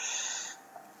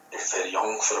 very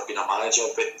young for being a manager,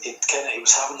 but he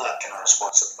was having that kind of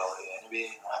responsibility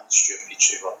anyway. And Stuart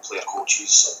Petrie were player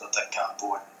coaches under Dick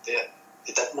Campbell, and they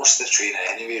did most of the training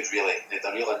anyway, really. They had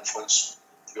a real influence,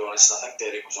 to be honest. And I think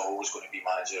Derek was always going to be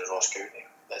manager of Ross County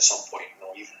at some point,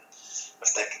 even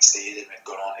if Dick had stayed and had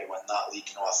gone on to win that league.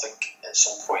 I think at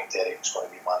some point Derek was going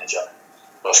to be manager of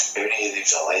Ross County. He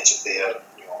was a legend there,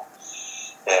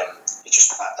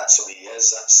 that's the way he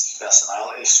is, that's his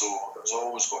personality, so it was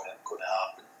always going to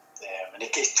happen. And he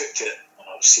took to it,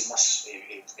 seamless.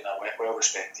 He'd been a well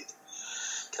respected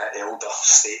kind of elder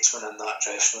statesman in that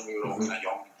dressing room. We were all kind of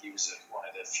young. He was one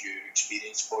of the few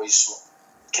experienced boys, so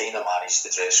kind of managed the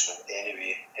dressing room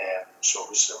anyway. So it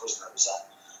was a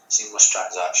seamless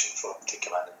transaction for him to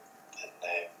come in and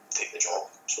take the job.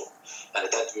 So, and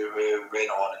it did. We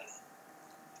went on, and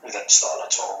we didn't start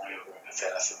at all. If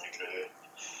anything, we grew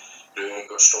and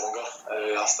got stronger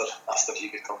after he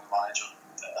became the manager.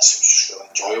 It was just really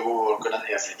enjoyable. We were going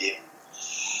into every game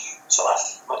sort of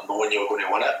not knowing you were going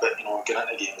to win it, but getting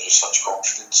into games with such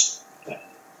confidence. And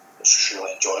it's just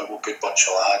really enjoyable. Good bunch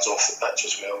of lads off the pitch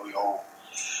as well. We all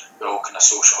kind of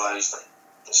socialised, and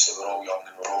we're all young,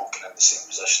 and we're all kind of in the same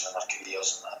position in our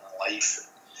careers and in life. And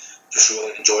just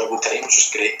really enjoyable time. It was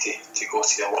just great to go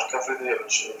to your work every day. It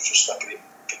was just a great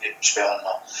spell in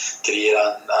my career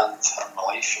and my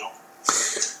life.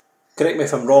 Correct me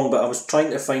if I'm wrong, but I was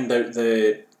trying to find out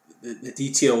the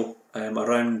detail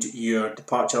around your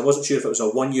departure. I wasn't sure if it was a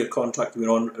 1-year contract you were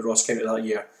on at Ross County that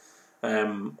year,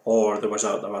 or there was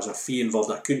a fee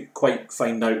involved. I couldn't quite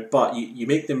find out, but you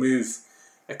make the move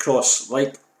across,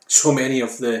 like so many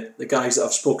of the guys that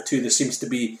I've spoke to. There seems to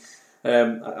be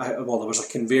there was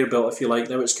a conveyor belt, if you like.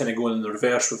 Now it's kind of going in the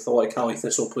reverse with a lot of Caley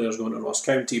Thistle players going to Ross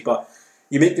County, but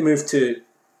you make the move to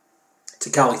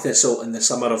Caley Thistle in the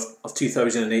summer of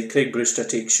 2008. Craig Brewster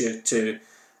takes you to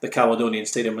the Caledonian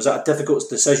Stadium. Was that a difficult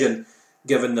decision,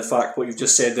 given the fact what you've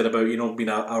just said there about being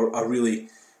a really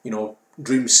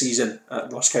dream season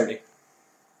at Ross County?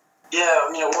 Yeah, I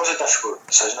mean, it was a difficult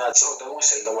decision. I'd only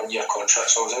signed a 1-year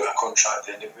contract, so I was out of contract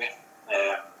anyway.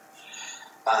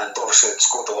 And obviously I'd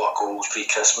scored a lot of goals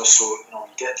pre-Christmas, so you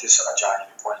get to sort of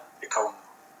January point, become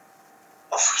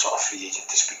a sort of free agent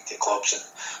to speak to clubs, and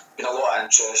been a lot of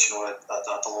interest. I'd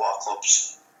had a lot of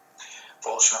clubs.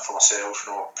 Fortunate for myself,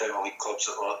 Premier League clubs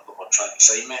that were trying to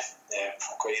sign me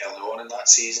from quite early on in that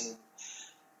season.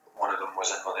 One of them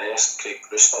was Inverness and Craig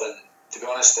Brewster, and to be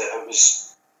honest, it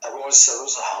was a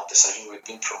hard decision. We'd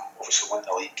been from obviously winning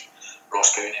the league,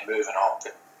 Ross County moving up,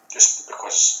 but just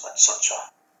because it's such a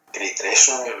great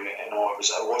dressing room, it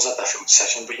was a difficult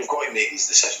decision. But you've got to make these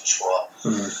decisions for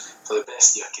the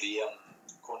best of your career. And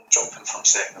jumping from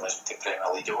second division to Premier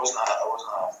League, it wasn't a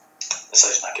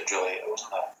decision I could really.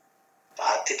 I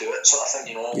had to do it, sort of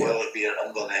thing, whether it be at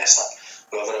Inverness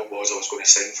or whoever it was I was going to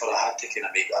sign for. I had to kind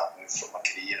of make that move for my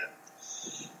career,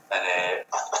 and I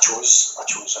chose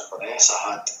Inverness. I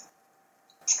had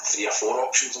 3 or 4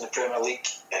 options in the Premier League,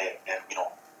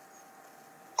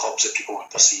 clubs that people would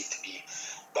perceive to be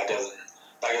bigger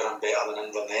and better than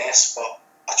Inverness, but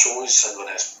I chose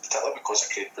Inverness particularly because of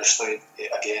Craig Brewster.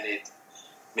 Again, it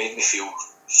made me feel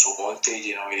so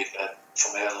wanted.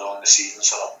 From early on in the season,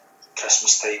 sort of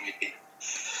Christmas time, he'd been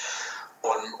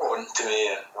on to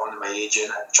me and on to my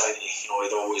agent and trying to,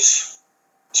 he'd always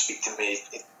speak to me.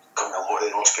 He'd come to a lot of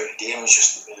the Ross County games,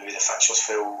 just the way the fixtures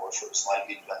fell, if it was like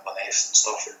in Inverness and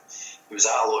stuff. And he was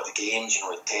at a lot of the games.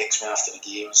 He'd text me after the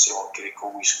game and say, "Oh, great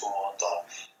goal we scored," or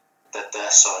 "did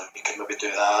this," or "you could maybe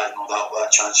do that."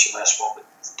 That chance you missed, what would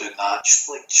doing that?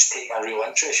 Just take a real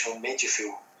interest. Made you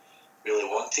feel really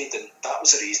wanted, and that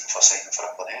was the reason for signing for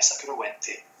Inverness. I could have went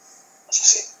to, as I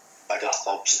say, bigger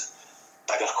clubs and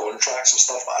bigger contracts and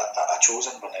stuff, but I chose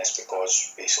Inverness because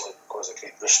of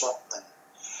Craig Brewster,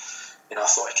 and I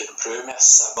thought he could improve me. A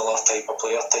similar type of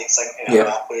player type thing to him.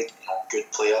 I played,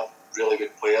 good player, really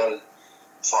good player, and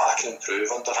I thought I can improve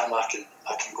under him. I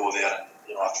can go there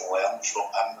and I can learn from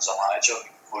him as a manager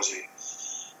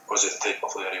because of the type of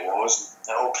player he was.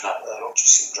 And it all just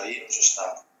seemed right. It just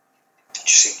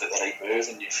seemed like the right move,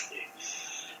 and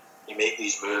you make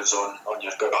these moves on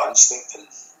your gut instinct, and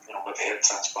maybe it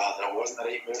transpired that it wasn't the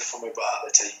right move for me, but at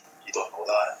the time you don't know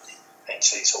that.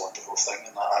 Hindsight's a wonderful thing,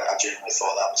 and I genuinely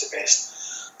thought that was the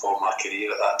best for my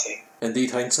career at that time.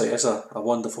 Indeed, hindsight is a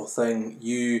wonderful thing.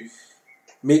 You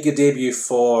make your debut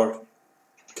for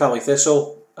Caley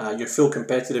Thistle, your full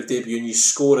competitive debut, and you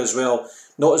score as well.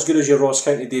 Not as good as your Ross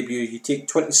County debut. You take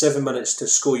 27 minutes to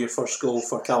score your first goal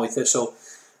for Caley Thistle,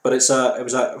 but it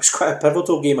was quite a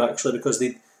pivotal game actually, because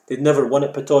they'd never won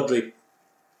at Pittodrie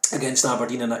against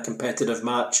Aberdeen in a competitive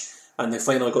match, and they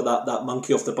finally got that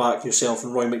monkey off the back. Yourself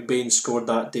and Roy McBain scored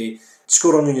that day.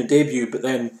 Score on your debut, but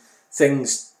then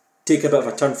things take a bit of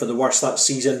a turn for the worse that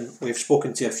season. We've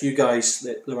spoken to a few guys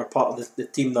that were part of the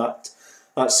team that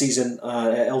season.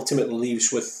 It ultimately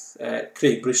leaves with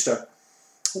Craig Brewster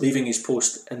leaving his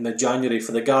post in mid-January.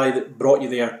 For the guy that brought you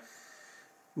there,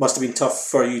 must have been tough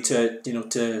for you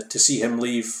to see him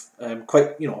leave.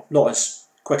 Quite not as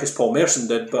quick as Paul Merson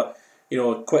did, but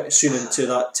quite soon into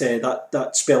that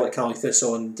spell at Caley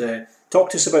Thistle. And talk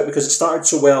to us about, because it started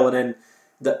so well, and then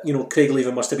that Craig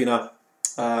leaving must have been a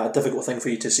difficult thing for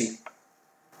you to see.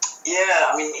 Yeah,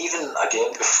 I mean, even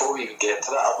again before we even get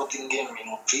to that Aberdeen game,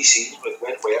 pre-season it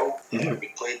went well. Mm-hmm.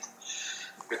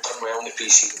 We'd done well in the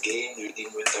pre-season game. We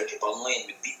then went down to Burnley and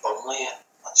we beat Burnley and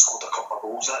scored a couple of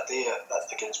goals that day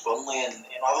against Burnley, and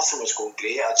everything was going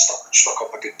great. I'd struck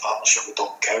up a good partnership with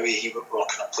Don Cowie. We were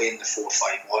kind of playing the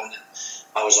 4-5-1, and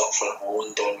I was up front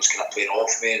and Don was kind of playing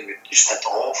off me, and we just hit it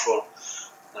off, or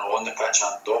on the pitch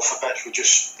and off the pitch. We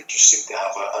just seemed to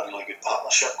have a really good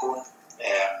partnership going.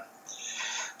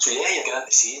 So you get into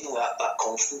the season, that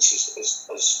confidence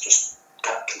is just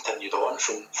continued on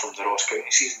from the Ross County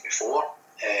season before.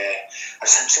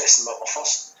 It's interesting about my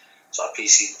first sort of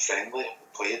pre-season friendly. We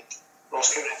played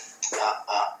Ross County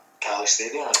at Caley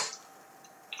Stadium, and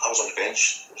I was on the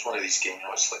bench. It was one of these games,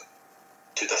 it's like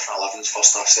two different 11s,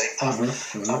 first half, second half.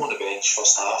 Mm-hmm. So I'm on the bench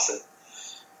first half, and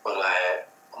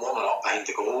I'm warming up behind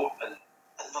the goal, and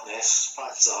Inverness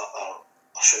fans are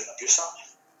shouting abuse at me.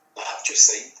 I've just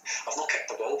signed. I've not kicked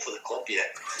the ball for the club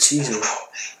yet. Jesus. I've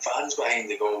got fans behind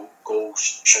the goal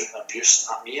shouting abuse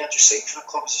at me. I just signed for the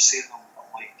club, as I say. I'm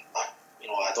like,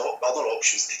 I had other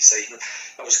options to sign.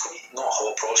 It was quite not a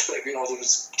hot prospect. There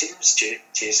was teams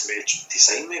chasing me to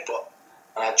sign me, but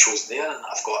I had chosen there, and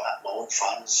I've got my own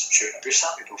fans shouting abuse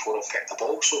at me before I've kicked the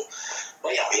ball. So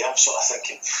right away, I'm sort of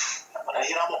thinking,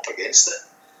 I'm up against it.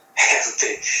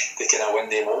 to kind of win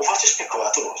them over, just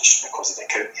because of the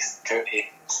county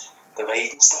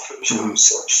divide and stuff. It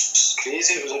was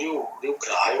crazy. It was a real kind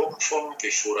of eye-opener for me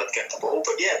before I'd get the ball.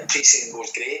 But yeah, pre-season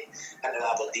goes great. Into the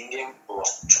Aberdeen game, we were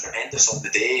tremendous on the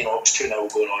day. It was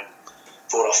 2-0 going on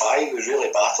 4 or 5. We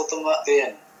really battered them that day,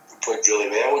 and we played really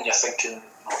well. And you're thinking,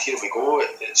 here we go.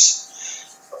 It's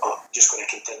just going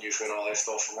to continue from where I left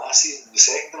off from last season in the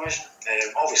second division.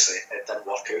 Obviously, it didn't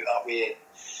work out that way.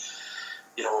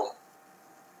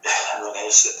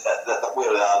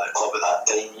 Where they are at the club at that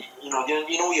time,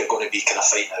 you're going to be kind of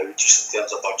fighting out just in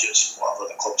terms of budgets,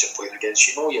 whatever the clubs you're playing against.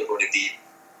 You're going to be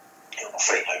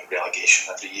fighting out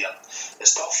relegation every year.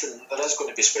 It's tough, and there is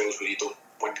going to be spells where you don't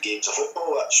win games of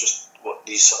football. That's just what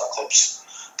these sort of clubs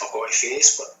have got to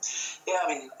face. But yeah,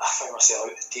 I found myself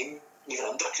out of the team even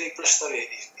under Craig Brewster.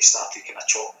 He started kind of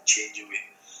chopping and changing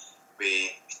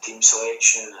with team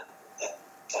selection, and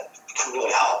it became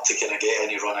really hard to kind of get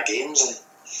any run of games,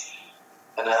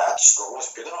 and I just thought I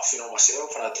wasn't good enough,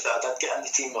 myself. And I did get in the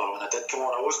team, or when I did come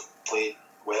on, I wasn't playing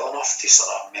well enough to sort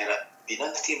of merit being in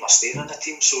the team or staying in the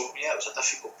team. So yeah, it was a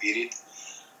difficult period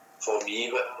for me,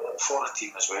 but for the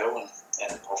team as well.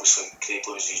 And obviously Craig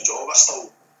loses his job. I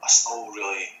still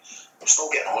really was still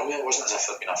getting on with it. It wasn't as if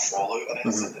there'd been a fallout or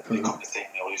anything that would come the time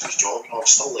he lose his job. I was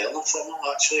still learning from him,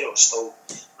 actually. I was still,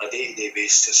 on a day-to-day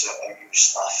basis, I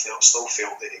still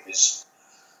felt that he was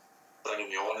bringing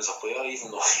me on as a player,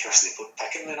 even though he was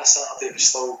picking me on a Saturday. It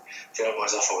still felt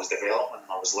as if I was developing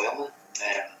and I was learning.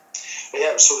 But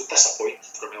yeah, it was so disappointing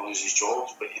for him to lose his job.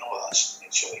 But that's the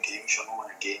nature of the game. No one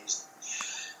in games.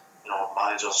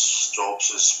 Managers'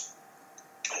 jobs is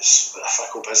a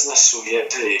fickle business. So yeah,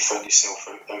 he found himself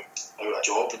out of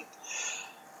job, and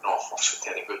obviously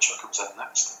Terry Butcher comes in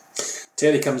next.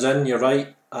 Terry comes in, you're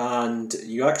right, and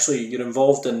you're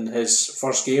involved in his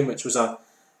first game, which was a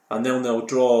 0-0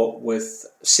 draw with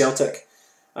Celtic.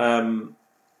 You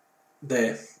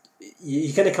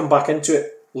kind of come back into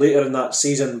it later in that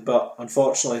season, but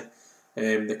unfortunately,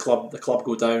 the club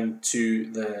go down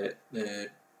to the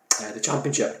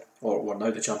Championship, or now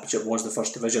the Championship was the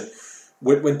First Division.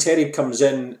 When Terry comes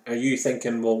in, are you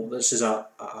thinking, well, this is a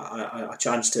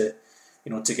chance to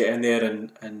get in there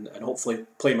and hopefully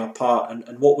play my part?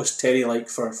 And what was Terry like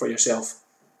for yourself?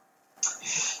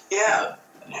 Yeah,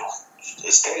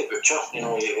 it's Terry Butcher.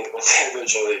 Terry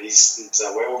Butcher, he's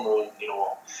a well-known,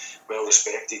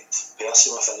 well-respected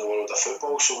person within the world of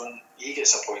football. So when he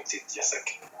gets appointed, you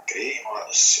think, great,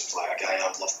 this seems like a guy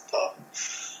I'd love to.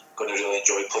 Going to really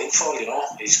enjoy playing for.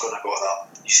 He's going to got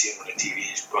that. You see him on the TV.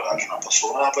 He's got that kind of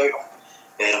persona about him.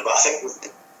 But I think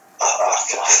I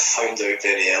kind of found out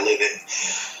very early that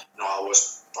I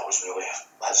was really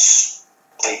his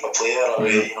type of player.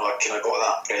 I kind of got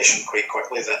that impression quite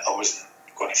quickly that I wasn't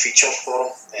going to feature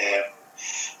for him.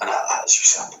 And as you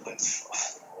said, I played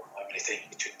how many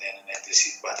times between then and the end of the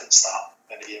season, but I didn't start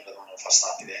in the game. I don't know if I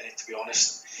started any, to be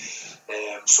honest.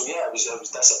 So yeah, it was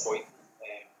disappointing.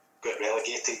 Got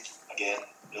relegated again,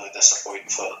 really disappointing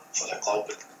for the club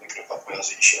and the group of players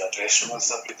that you share a dressing room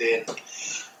with every day, and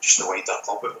just the wider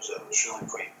club. It was really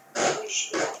quite.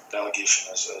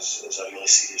 Relegation is a really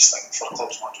serious thing for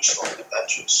clubs, not just on the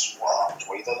pitch. It's what happens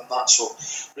wider than that. So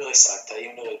really sad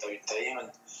time, really down time,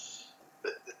 and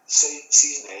the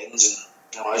season ends,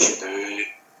 and as you do,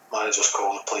 managers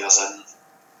call the players in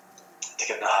to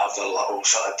get to have their little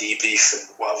sort of debrief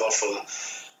and whatever for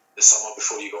the summer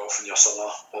before you go off on your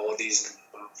summer holidays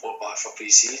and float back for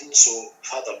pre-season. So we've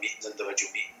had our meetings,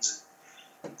 individual meetings,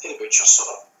 and Terry Butcher sort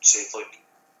of said, look,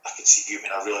 I can see you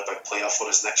being a really big player for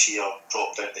us next year,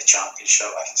 drop down to the Championship.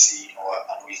 I can see,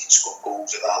 I know you can score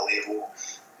goals at that level.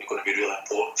 You're going to be really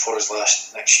important for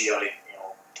us next year.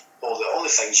 All the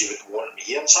things you would want me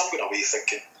here. And so I'm going away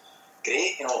thinking,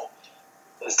 great,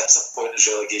 as disappointing as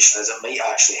relegation is, it might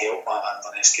actually help my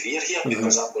Inverness career here,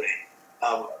 because I'm going to.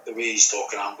 The way he's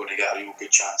talking, I'm going to get a real good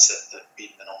chance at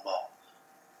being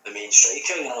the main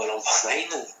striker, the number 9.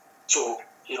 And so,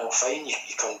 fine, you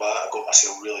come back. I got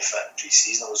myself really fit in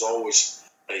pre-season. I was always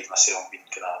riding myself being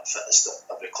kind of fittest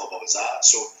at every club I was at.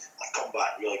 So I'd come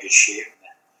back in really good shape in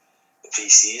the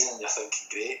pre-season, and you're thinking,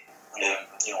 great,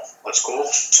 let's go,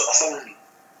 sort of thing.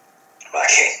 But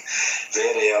again,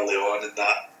 very early on in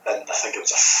that, and I think it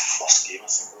was a first game, I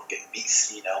think we were getting beat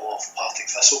 3-0 off Partick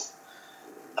Thistle.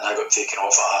 And I got taken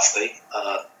off at half time, and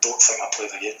I don't think I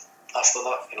played again after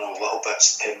that. Little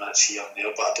bits, 10 minutes here and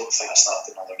there, but I don't think I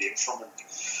started another game from him.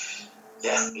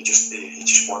 Yeah, he just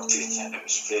wanted, and it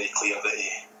was very clear that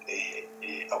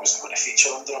I wasn't going to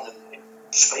feature under him. And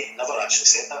despite he never actually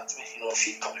said that to me, if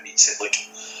he'd come to me and said, like,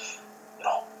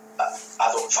 I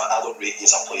don't rate you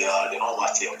as a player, you're not my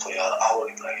type of player, I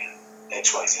want to bring in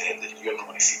X, Y, Z, that you're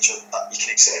not going to feature, that you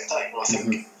can accept that. I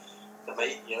think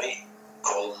you might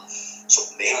call him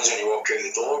some names when you walk out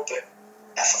the door, but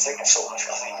if I think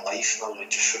in life, not really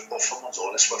just football, if someone's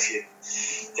honest with you,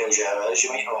 tells you how it is, you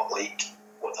might not like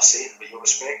what they're saying, but you'll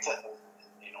respect it. And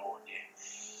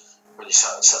when you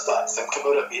sit back and think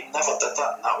about it, he never did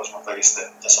that, and that was my biggest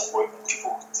disappointment.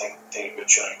 People think Terry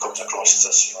Butcher comes across as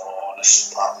this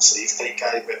honest, heart and sleeve type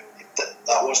guy, but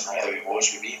that wasn't how he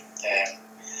was with me, and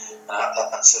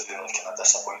that's a really kind of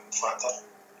disappointing factor.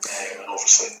 And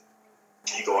obviously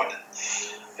he go on and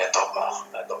end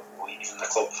up leaving the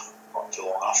club not too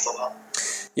long after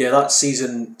that. Yeah, that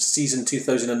season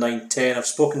 2009-10, I've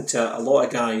spoken to a lot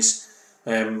of guys.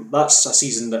 That's a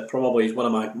season that probably is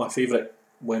one of my favourite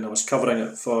when I was covering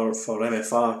it for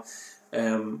MFR.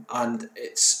 And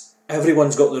it's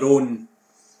everyone's got their own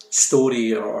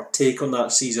story or take on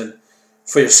that season.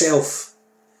 For yourself,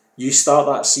 you start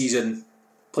that season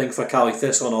playing for Caley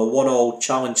Thistle on a 1-1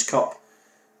 Challenge Cup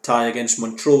tie against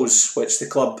Montrose, which the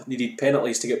club needed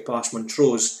penalties to get past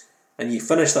Montrose, and you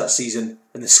finish that season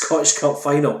in the Scottish Cup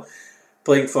final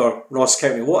playing for Ross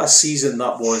County. What a season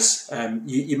that was.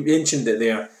 You mentioned it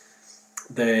there.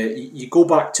 You go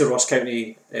back to Ross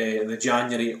County in the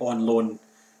January on loan.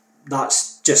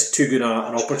 that's just too good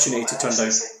an opportunity to turn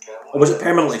down. Or was it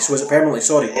permanently?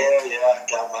 Sorry. Yeah.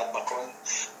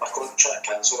 My contract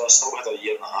cancelled. I still had a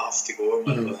year and a half to go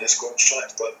on this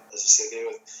contract, but as I say,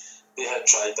 they had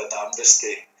tried their damnedest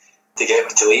to get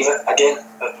me to leave it again.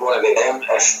 One of them,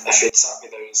 if they'd sat me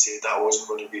down and said that I wasn't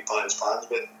going to be part of his plans,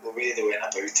 but the way they went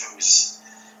about it was,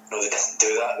 they didn't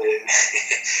do that.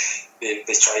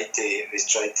 They tried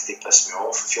to piss me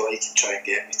off, if you like, and try and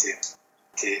get me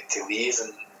to leave.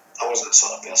 And I wasn't the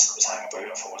sort of person that was hanging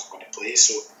about if I wasn't going to play.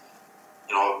 So,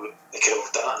 they could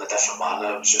have done it in a different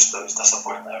manner. It was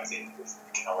disappointing how they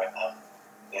kind of went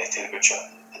Terry Butcher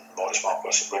and Maurice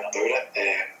Marquis went about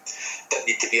it. Didn't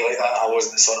need to be like that. I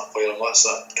wasn't the sort of player, I'm not the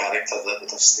sort of character that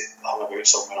would have hung about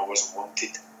somewhere I wasn't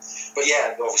wanted. But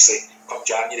yeah, obviously, come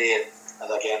January, and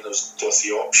again, there was 2 or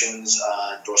 3 options,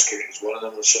 and Ross County was one of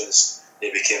them. As soon as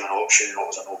they became an option, it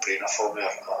was a no-brainer for me.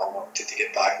 I wanted to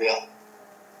get back there.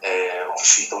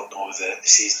 Obviously, you don't know the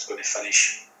season's going to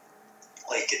finish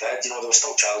like it did. There was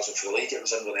still challenging for the league. It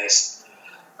was Inverness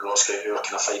and Ross County were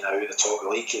kind of fighting out at the top of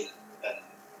the league, and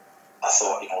I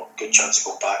thought, good chance of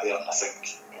going back there. And I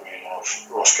think,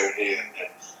 Ross County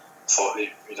thought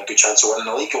they had a good chance of winning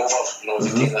the league over, the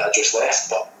team that had just left.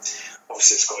 But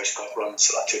obviously, the Scottish Cup run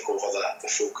sort of took over the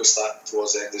focus that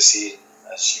towards the end of the season,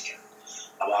 as you can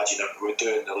imagine it would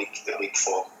do. And the league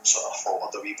form sort of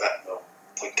followed a wee bit, and we were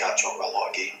playing catch up with a lot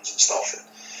of games and stuff. And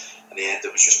in the end,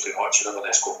 it was just too much, and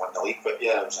Inverness go and win the league. But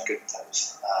yeah, it was a good time.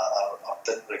 I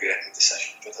didn't regret the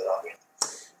decision, put it that way.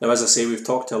 Now, as I say, we've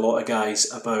talked to a lot of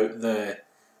guys about the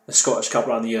Scottish Cup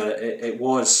run of the year. It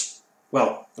was,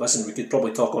 well, listen, we could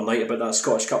probably talk all night about that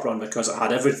Scottish Cup run because it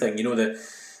had everything.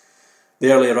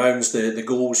 The early rounds, the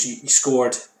goals you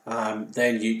scored,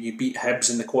 then you beat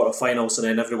Hibs in the quarterfinals, and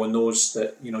then everyone knows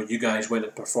that you guys went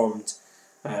and performed.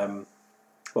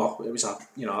 Well, it was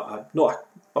not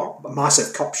a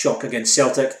massive cup shock against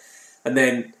Celtic, and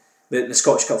then the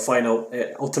Scottish Cup final,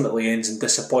 it ultimately ends in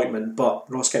disappointment. But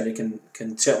Ross County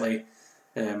can certainly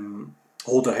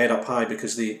hold their head up high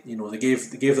because they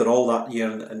gave their all that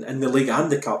year in the league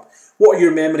and the cup. What are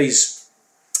your memories,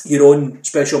 your own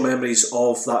special memories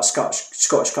of that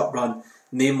Scottish Cup run,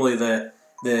 namely the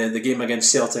game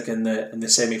against Celtic in the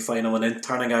semi-final, and then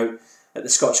turning out at the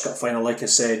Scottish Cup final? Like I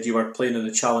said, you were playing in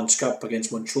the Challenge Cup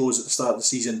against Montrose at the start of the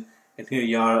season, and here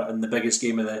you are in the biggest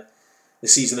game of the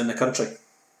season in the country.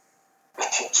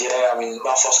 Yeah,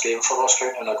 my first game for Ross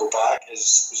County, when I go back,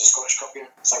 was a Scottish Cup game.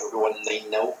 I think we won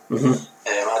 9-0.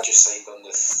 I just signed on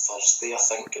the Thursday, I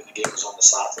think, and the game was on the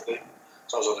Saturday.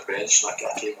 So I was on the bench, and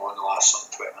I came on the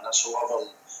last 20 minutes or whatever,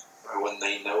 and we won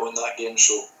 9-0 in that game.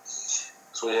 So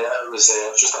yeah, it was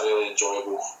just a really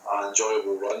enjoyable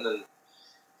run. And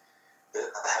the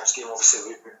Hibs game,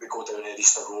 obviously, we go down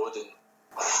Easter Road and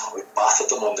we battered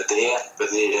them on the day,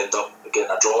 but they end up getting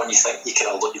a draw, and you think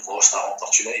you've lost that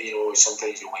opportunity.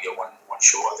 Sometimes you only get one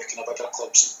shot at the kind of bigger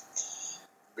clubs.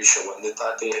 And we should have won it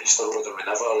that day at Easter Road, and we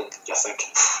never. And you're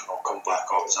thinking, come back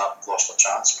up, is that lost our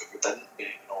chance? But we didn't.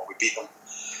 We beat them.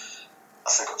 I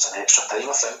think it was an extra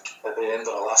time. I think at the end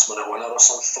of a last minute winner or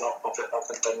something up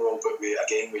in Dingwall. But we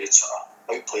had sort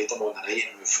of outplayed them on the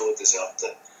night, and we fully deserved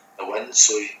the win.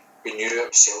 So we knew it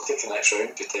was Celtic in the next round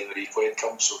by the time the replay had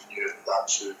come, so we knew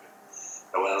that's who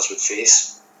the winners would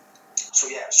face. So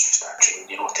yeah, it's just that dream,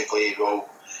 to play. We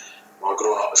were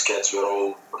growing up as kids, when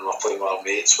we were playing with our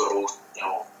mates, we were all,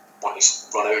 wanting to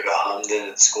run out at Hampden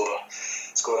and score at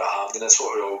Hampden. That's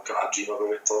what we all kind of dream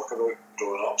about, talk about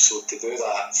growing up. So to do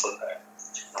that for a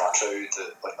crowd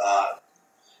like that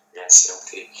against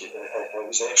Celtic, it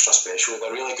was extra special. We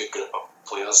had a really good group of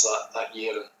players that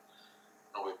year,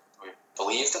 and we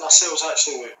believed in ourselves.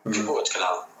 Actually, people would kind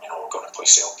of, we're going to play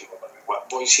Celtic, we're going to be whip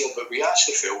boys here, but we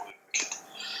actually felt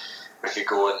we could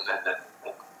go and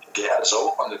get a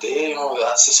result on the day.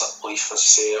 That's the sort of belief. As I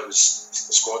say, it was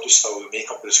the squad was still, the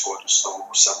makeup of the squad was still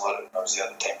similar. I was there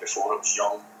at the time before. It was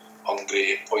young,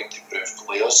 hungry, point to prove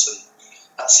players, and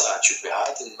that's the attitude we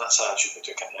had, and that's the attitude we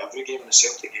took into every game. And the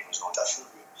Celtic game was no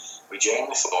different. We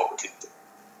genuinely thought we could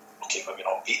maybe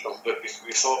not beat them, but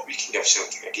we thought we can give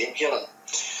Celtic a game here. And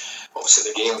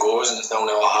obviously the game goes and it's 0-0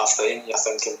 at half time. You're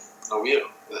thinking, I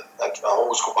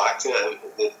always go back to it,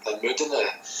 the mood and the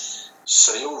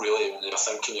surreal really, when you're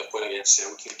thinking you're playing against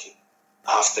Celtic and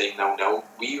half time 0-0.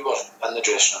 We were in the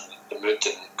dressing room, the mood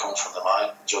didn't come from the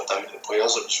manager down to the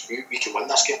players. It was we can win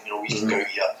this game. We can go out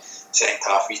here second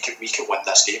half. We can win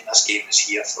this game. This game is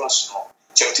here for us.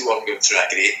 Celtic weren't going through a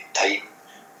great time.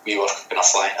 We were in a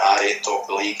flying high at top of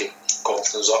the league and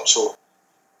confidence up. So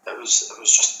it was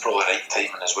just probably the right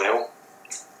timing as well.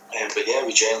 But yeah,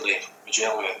 we generally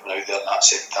went out there in that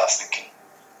second half thinking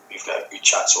we've got a good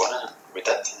chance of winning, and we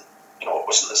did. it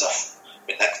wasn't as if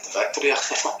we nicked the victory. I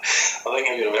think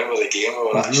if you remember the game,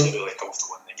 we were actually really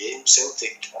comfortable in the game.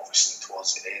 Celtic, obviously,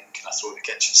 towards the end, kind of throw the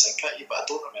kitchen sink at you, but I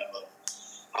don't remember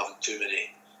having too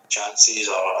many chances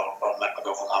or Mick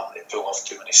McGovern having to pull off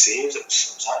too many saves. It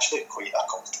was actually quite a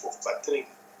comfortable victory,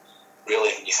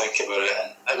 really, when you think about it.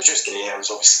 And it was just great. It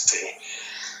was obviously,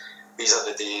 these are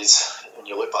the days when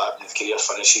you look back when the career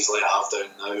finishes like I have down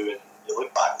now, and you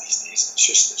look back these days,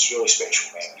 it's really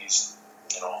special memories.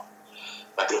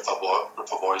 My group of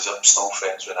boys are still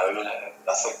friends with now, and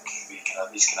I think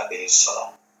these kind of days sort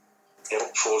of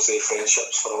help forge their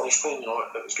friendships for a lifetime.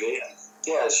 It was great. And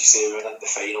yeah, as you say, we went into the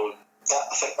final.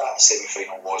 I think that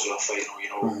semi-final was our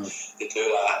final. To do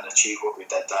that and achieve what we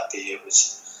did that day, it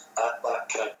was that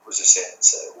kind of was the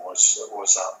sense. It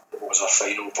was our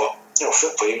final. But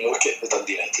fair play. When you look at the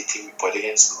Dundee United team we played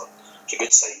against them, it was a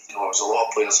good side. There was a lot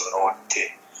of players that went on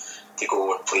to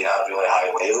go and play at a really high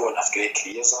level and have great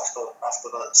careers after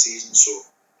that season. So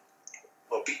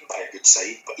we're beaten by a good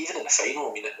side. But even in the final,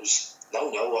 I mean, it was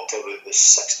 0-0 up to about the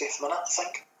 60th minute, I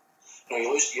think. You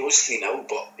lose 3-0,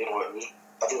 but it was.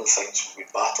 Everyone thinks we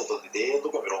battled on the day.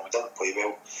 Don't get me wrong, we didn't play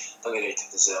well. Dundee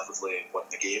United deservedly won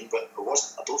the game, but it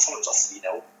wasn't. I don't think it was a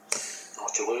 3-0.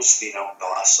 To lose 3-0 in the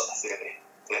last sort of 30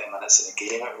 minutes of the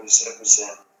game, it was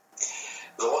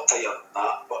a lot tighter than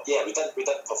that. But yeah, we did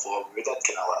perform. We did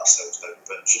kind of let ourselves down,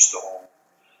 but it was just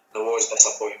there was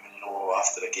disappointment,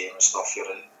 after the game and stuff.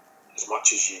 As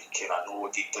much as you kind of know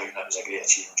deep down it was a great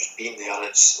achievement, just being there,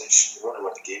 it's you want to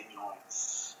win the game,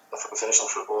 If professional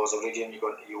football is every game you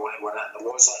want to win it. And there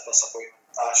was that disappointment.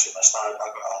 I actually missed that. I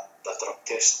got a drug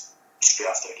test straight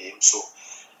after the game. So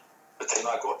by the time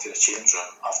I got to the change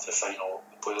room after the final,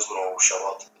 the players were all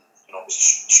showered. It was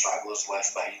stragglers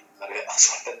left behind.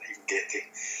 So I didn't even get to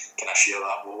kind of share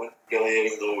that moment. Really,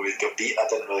 even though we got beat, I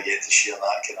didn't really get to share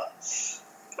that kind of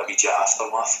immediate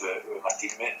aftermath with my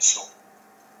teammates. So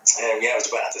it was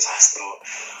a bit of a disaster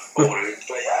all around.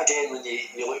 But yeah, again, when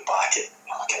you look back at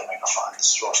the amount of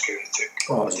fans Ross County took,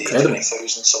 20,000,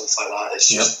 something like that. It's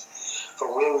just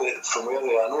from where they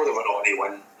I know they went on to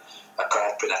win a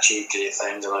cup and achieve great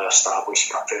things and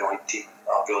establish a Premier League team,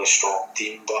 a really strong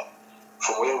team. But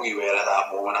from where we were at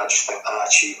that moment, I just think that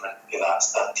achievement of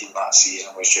that team that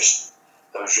season was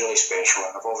really special,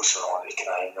 and they've obviously gone on to kind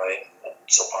of emulate and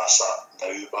surpass that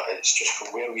now. But it's just from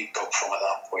where we'd come from at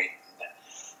that point.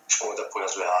 Squad of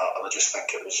players we have, and I just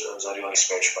think it was a really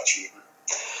special achievement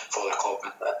for the club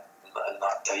in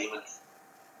that time.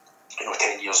 And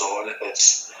 10 years on,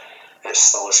 it's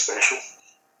still as special.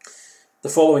 The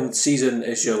following season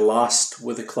is your last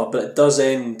with the club, but it does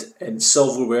end in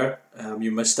silverware.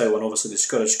 You missed out on obviously the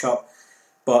Scottish Cup,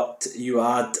 but you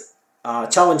add a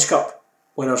Challenge Cup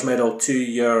winners' medal to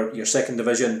your second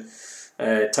division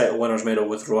title winners' medal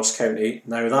with Ross County.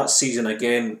 Now that season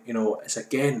again, it's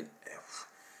again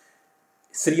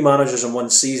 3 managers in one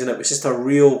season. It was just a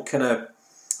real kind of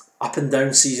up and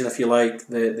down season, if you like.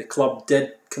 The club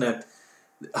did kind of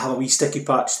have a wee sticky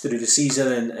patch through the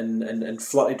season and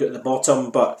flirted at the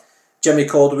bottom, but Jimmy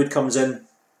Calderwood comes in.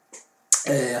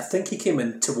 I think he came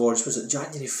in towards, was it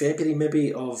January, February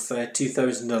maybe of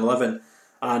 2011,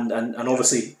 and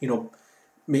obviously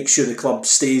make sure the club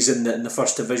stays in the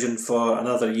first division for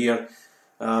another year,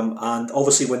 and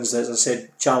obviously wins, as I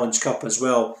said, Challenge Cup as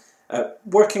well.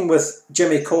 Working with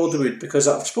Jimmy Calderwood, because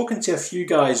I've spoken to a few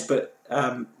guys, but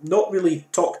not really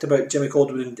talked about Jimmy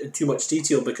Calderwood in too much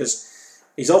detail, because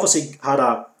he's obviously had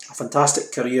a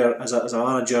fantastic career as a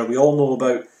manager. We all know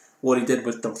about what he did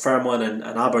with Dunfermline and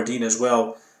Aberdeen as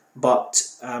well, but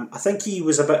I think he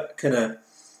was a bit kind of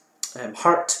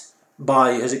hurt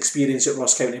by his experience at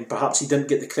Ross County, and perhaps he didn't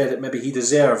get the credit maybe he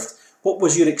deserved. What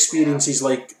was your experiences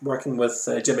like working with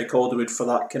Jimmy Calderwood for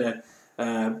that kind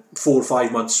of 4 or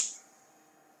 5 months?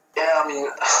 Yeah, I mean,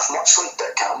 much like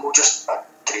Dick Campbell, just a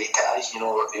great guy.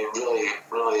 Really, really,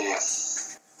 really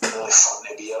fun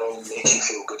to be around. Makes you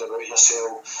feel good about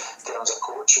yourself. In terms of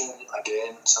coaching,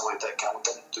 again, similar like Dick Campbell,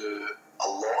 didn't do a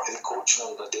lot of the coaching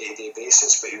on a day-to-day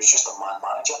basis, but he was just a man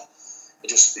manager. He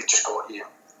just got you.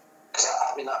 Because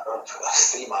I mean,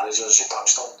 3 managers you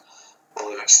touched on.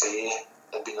 Willie McStay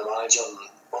had been the manager, and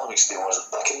Willie McStay wasn't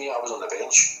picking me. I was on the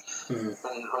bench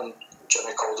when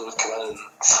Jimmy Calder would come in, and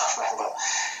I remember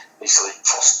he's like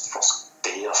first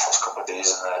couple of days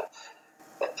in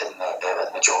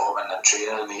the job and the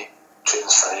training, and the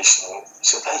training's finished, and he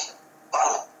said, "Hey,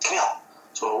 Barry, come here."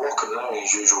 So we're walking now in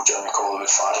his usual Jimmy Calderwood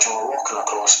fashion. We're walking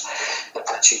across the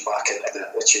pitches back into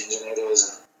the changing areas,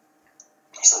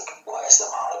 and he's like, "What is the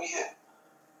matter with you?"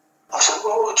 I said,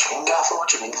 "Well, what do you mean, Gaffer? What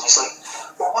do you mean?" He's like,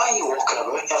 "Well, why are you walking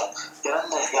about? You're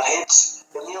in your head's,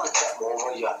 you're nearly tipping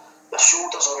over, you're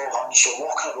shoulders are all hunched, you're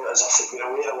walking about as if they've got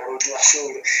a weight of the world on your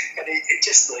shoulder, and it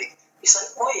just like, it's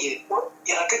like, what,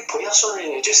 you're a good player,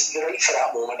 sorry, just right for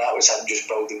that moment, that was him just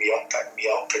building me up, picking me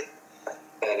up,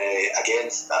 and again,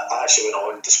 I actually went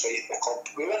on, despite the club,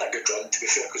 we went a good run to be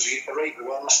fair, because we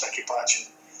were on a sticky patch,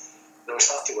 and we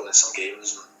started winning some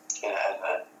games, and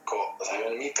got the thing,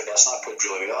 and me personally, I played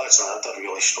really well, so I had a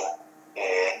really strong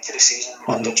into the season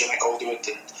under Jimmy Calderwood,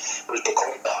 and it was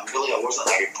because of that, really, I wasn't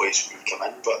in a good place when he came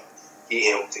in, but he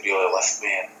helped to really lift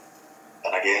me,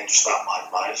 and again, just that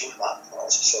man management,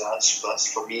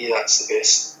 that's for me, that's the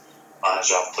best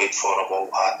manager I've played for. I've all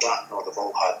had that, they've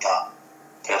all had that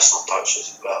personal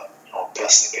touches, but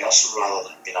person to person rather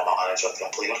than being a manager to a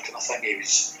player kind of thing.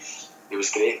 He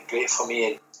was great for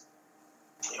me, and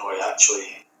he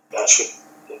actually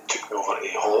took me over to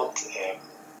Holland.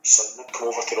 His son had come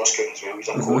over to Ross County as well. He was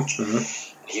a coach,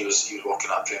 and he was working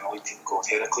at a Premier League team called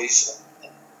Heracles in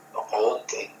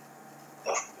Holland. And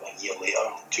a year later,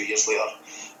 2 years later,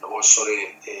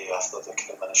 after the kind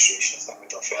of administration thing with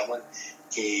Dunfermline,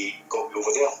 he got me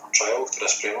over there on trial to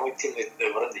this Premier League team.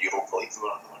 They were in the Europa League, they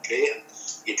were great, and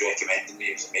he'd recommended me,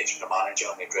 he was a mates with the manager,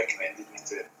 and he'd recommended me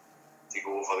to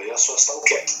go over there, so I still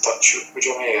kept in touch with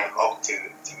Jimmy up to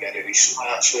very recently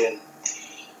actually, and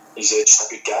he's just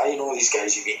a good guy. These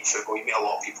guys you meet in football, you meet a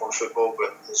lot of people in football,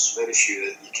 but there's very few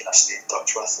that you kind of stay in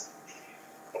touch with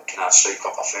and kind of strike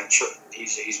up a friendship.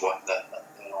 He's one that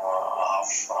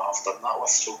I've done that with,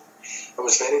 so it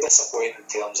was very disappointing in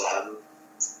terms of him.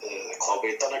 The club,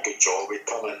 he'd done a good job, he'd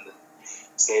come in and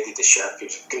steadied the ship, he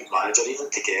was a good manager. Even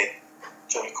to get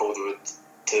Jimmy Calderwood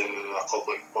to a club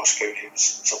like Ross County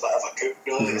was a bit of a coup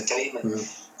really at the time, and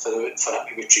for him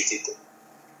to be treated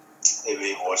the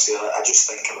way he was there, I just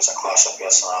think it was a clash of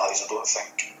personalities. I don't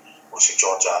think, obviously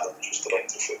George Adams was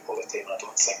director of football at the time, and I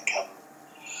don't think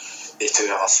they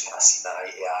two of us kind of seen eye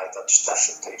to eye. They're just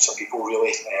different types of people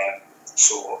really,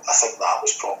 so I think that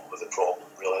was probably the problem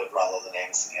really, rather than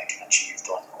anything I can achieved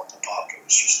on the park. It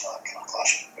was just that kind of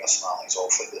clash of personalities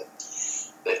off it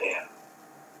that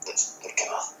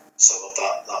kind of severed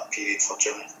that period for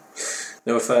Jimmy.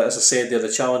 Now, as I said there,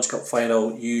 the Challenge Cup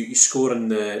final, you score in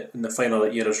the final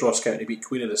that year as Ross County beat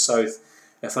Queen of the South.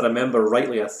 If I remember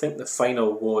rightly, I think the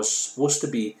final was supposed to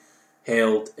be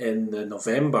held in the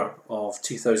November of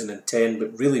 2010,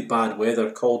 but really bad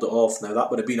weather called it off. Now, that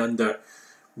would have been under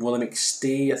Willie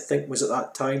McStay, I think, was at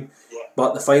that time. Yeah.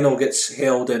 But the final gets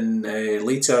held in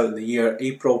later in the year,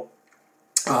 April,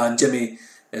 and Jimmy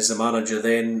is the manager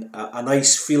then. A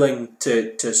nice feeling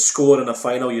to score in a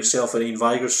final yourself, and Ian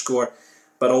Vigurs score,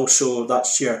 but also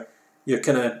that's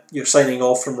you're signing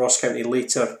off from Ross County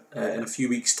later in a few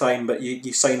weeks' time, but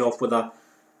you sign off with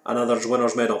another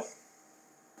winner's medal.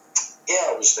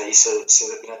 Yeah, it was nice.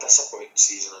 It's been a disappointing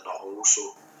season in the whole,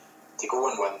 so to go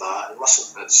and win that, and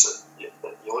listen, you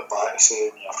look back, say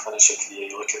when you finish your career,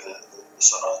 you look at the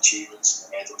sort of achievements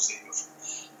and the medals that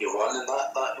you've won, and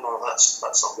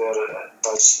that's up there. It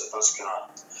does kind of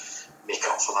make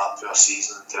up for that poor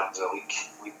season in terms of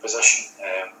league position.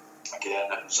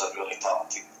 Again, it was a really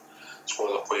talented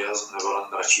squad of players, and they were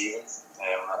underachieving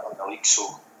in the league,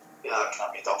 so yeah, that kind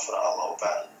of made up for it a little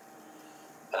bit.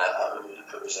 And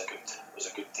it was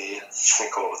a good day. And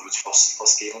Jimmy Calderwood's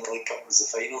first game in the League Cup was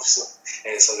the final, so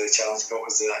the Challenge Cup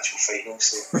was the actual final.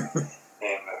 So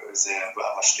it was a bit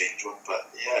of a strange one,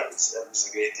 but yeah, it was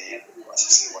a great day. And as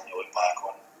I say, when you look back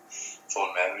on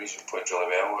fond memories, we played really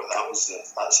well.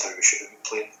 That's how we should have been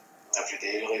playing every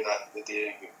day. Really, that the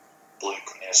day we blew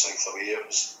Queen of the South away, it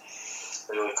was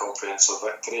a really comprehensive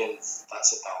victory, and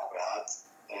that's the talent we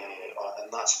had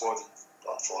in that squad.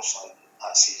 Unfortunately,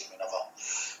 that season we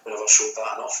never showed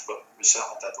that enough, but we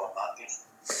certainly did on that day.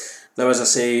 Now, as I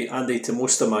say, Andy, to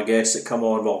most of my guests that come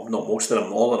on, well, not most of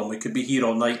them, all of them, we could be here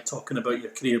all night talking about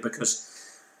your career, because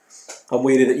I'm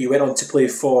wary that you went on to play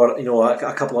for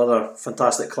a couple of other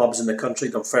fantastic clubs in the country,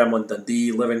 Dunfermline,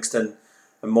 Dundee, Livingston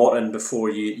and Morton, before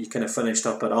you kind of finished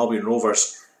up at Albion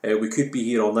Rovers. We could be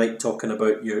here all night talking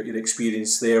about your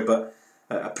experience there, but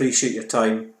I appreciate your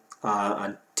time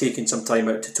and taking some time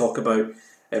out to talk about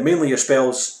mainly your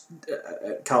spells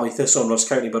at Caley Thistle and Ross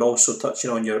County, but also touching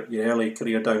on your early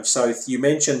career down south. You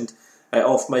mentioned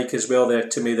off mic as well there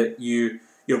to me that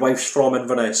your wife's from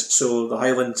Inverness, so the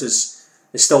Highlands is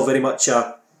still very much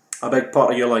a big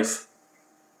part of your life.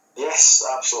 Yes,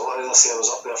 absolutely. As I say, I was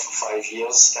up there for 5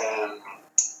 years,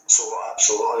 so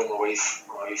absolutely. My wife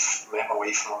met my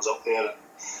wife when I was up there. And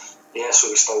yeah, so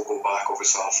we still go back.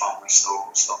 Obviously, our family still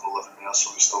living there,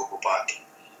 so we still go back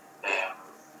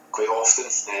quite often.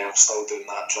 I'm still doing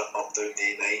that trip up down the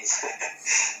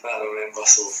A9 that I remember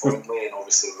so fondly, and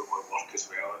obviously with work as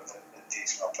well, it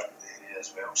takes me up into the area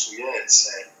as well. So yeah,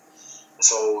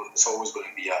 it's always going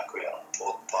to be quite an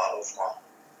important part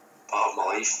of my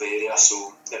life, the area.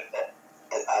 So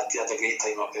I had a great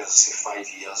time up there, say 5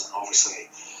 years, and obviously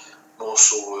more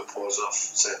so the positive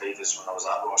side is when I was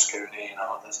at Ross County,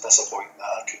 and it's disappointing that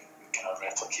I couldn't kind of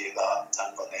replicate that in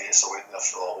Inverness. I went there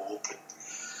full of hope and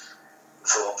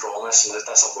full of promise, and it's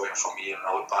disappointing for me. And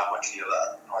I look back at my career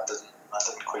that I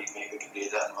didn't quite make the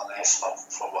grade at Inverness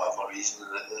for whatever reason.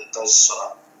 And it does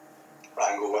sort of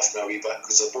wrangle with me a wee bit,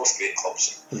 because they're both great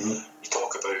clubs. Mm-hmm. You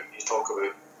talk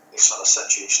about the sort of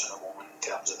situation at the moment in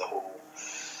terms of the whole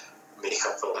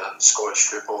makeup of the Scottish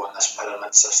football and this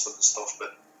pyramid system and stuff,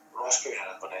 but Ross County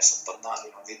and Inverness have done that.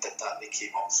 They did that. They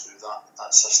came up through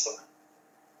that system,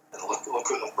 and look what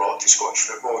they've brought to Scottish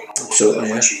football. Absolutely, what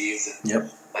they've achieved. And yep.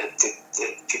 The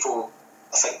people,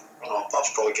 I think, I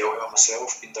was probably guilty of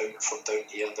myself, being down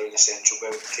here, down the Central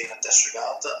Belt, kind of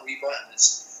disregard it a wee bit, and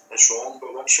it's wrong.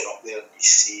 But once you're up there and you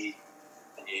see,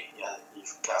 and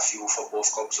you've got a feel for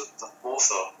both clubs, that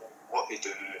both are what they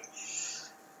do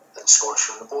in Scottish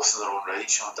football, both in their own right,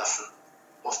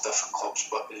 both different clubs,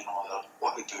 but they're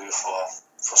what they do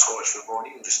for Scottish football,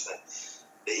 and even just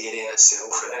the area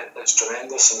itself, it's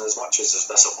tremendous. And as much as there's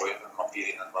disappointment in my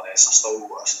period in Inverness, I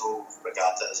still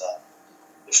regard it as a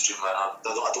extremely. I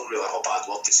don't really have a bad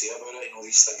word to say about it.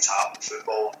 These things happen in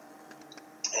football,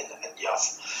 and you have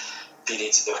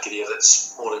periods of their career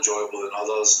that's more enjoyable than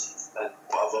others, and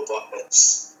whatever. But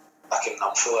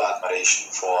I'm full of admiration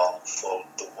for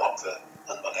the work that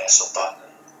Inverness have done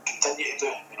and continue to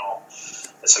do.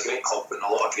 It's a great club, and a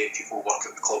lot of great people work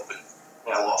at the club, and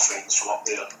I have a lot of friends from up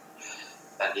there.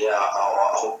 And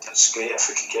I hope it's great if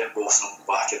we could get both of them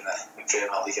back in the Premier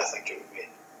League. I think it would be. I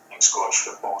think Scottish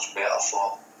football's better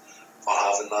for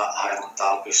having that Highland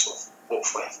derby. So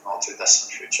hopefully, not too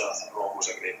distant future. I think Robbo's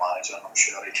a great manager, and I'm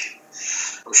sure he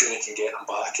can get them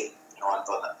back. And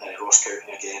Ross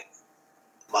County again,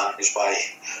 managed by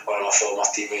one of my former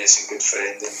teammates and good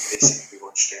friend, and they seem to be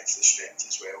going strength to strength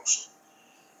as well. So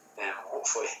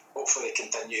hopefully they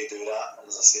continue to do that. And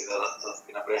as I say, they've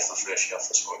been a breath of fresh air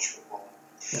for Scottish football.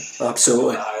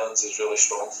 Absolutely. The Highlands is really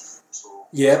strong. So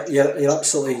yeah, you're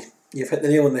absolutely. You've hit the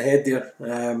nail on the head there.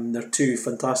 They're two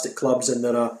fantastic clubs, and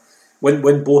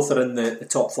when both are in the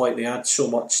top flight, they add so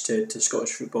much to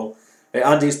Scottish football.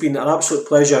 Andy, it's been an absolute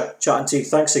pleasure chatting to you.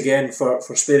 Thanks again for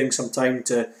sparing some time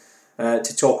to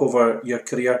talk over your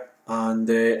career. And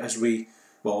as we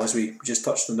just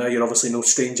touched on now, you're obviously no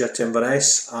stranger to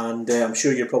Inverness, and I'm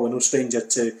sure you're probably no stranger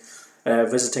to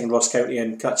visiting Ross County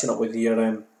and catching up with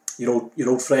your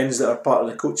old friends that are part of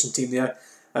the coaching team there.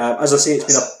 As I say, it's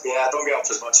been I don't get up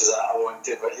as much as I want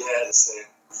to, but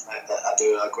I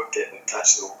do. I go get and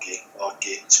catch the odd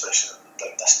game, especially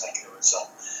down this neck of the woods. So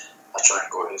I try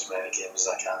and go to as many games as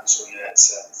I can. So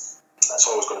it's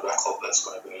always going to be a club that's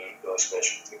going to be really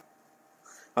special to me.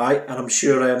 Aye, and I'm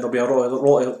sure there'll be a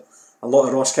lot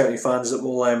of Ross County fans that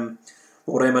will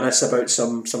reminisce about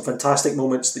some fantastic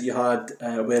moments that you had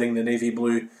wearing the navy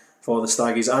blue for the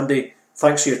Staggies. Andy,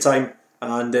 thanks for your time,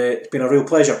 and it's been a real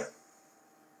pleasure.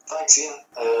 Thanks, Ian.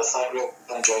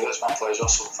 I enjoyed it. It's my pleasure,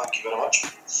 so thank you very much.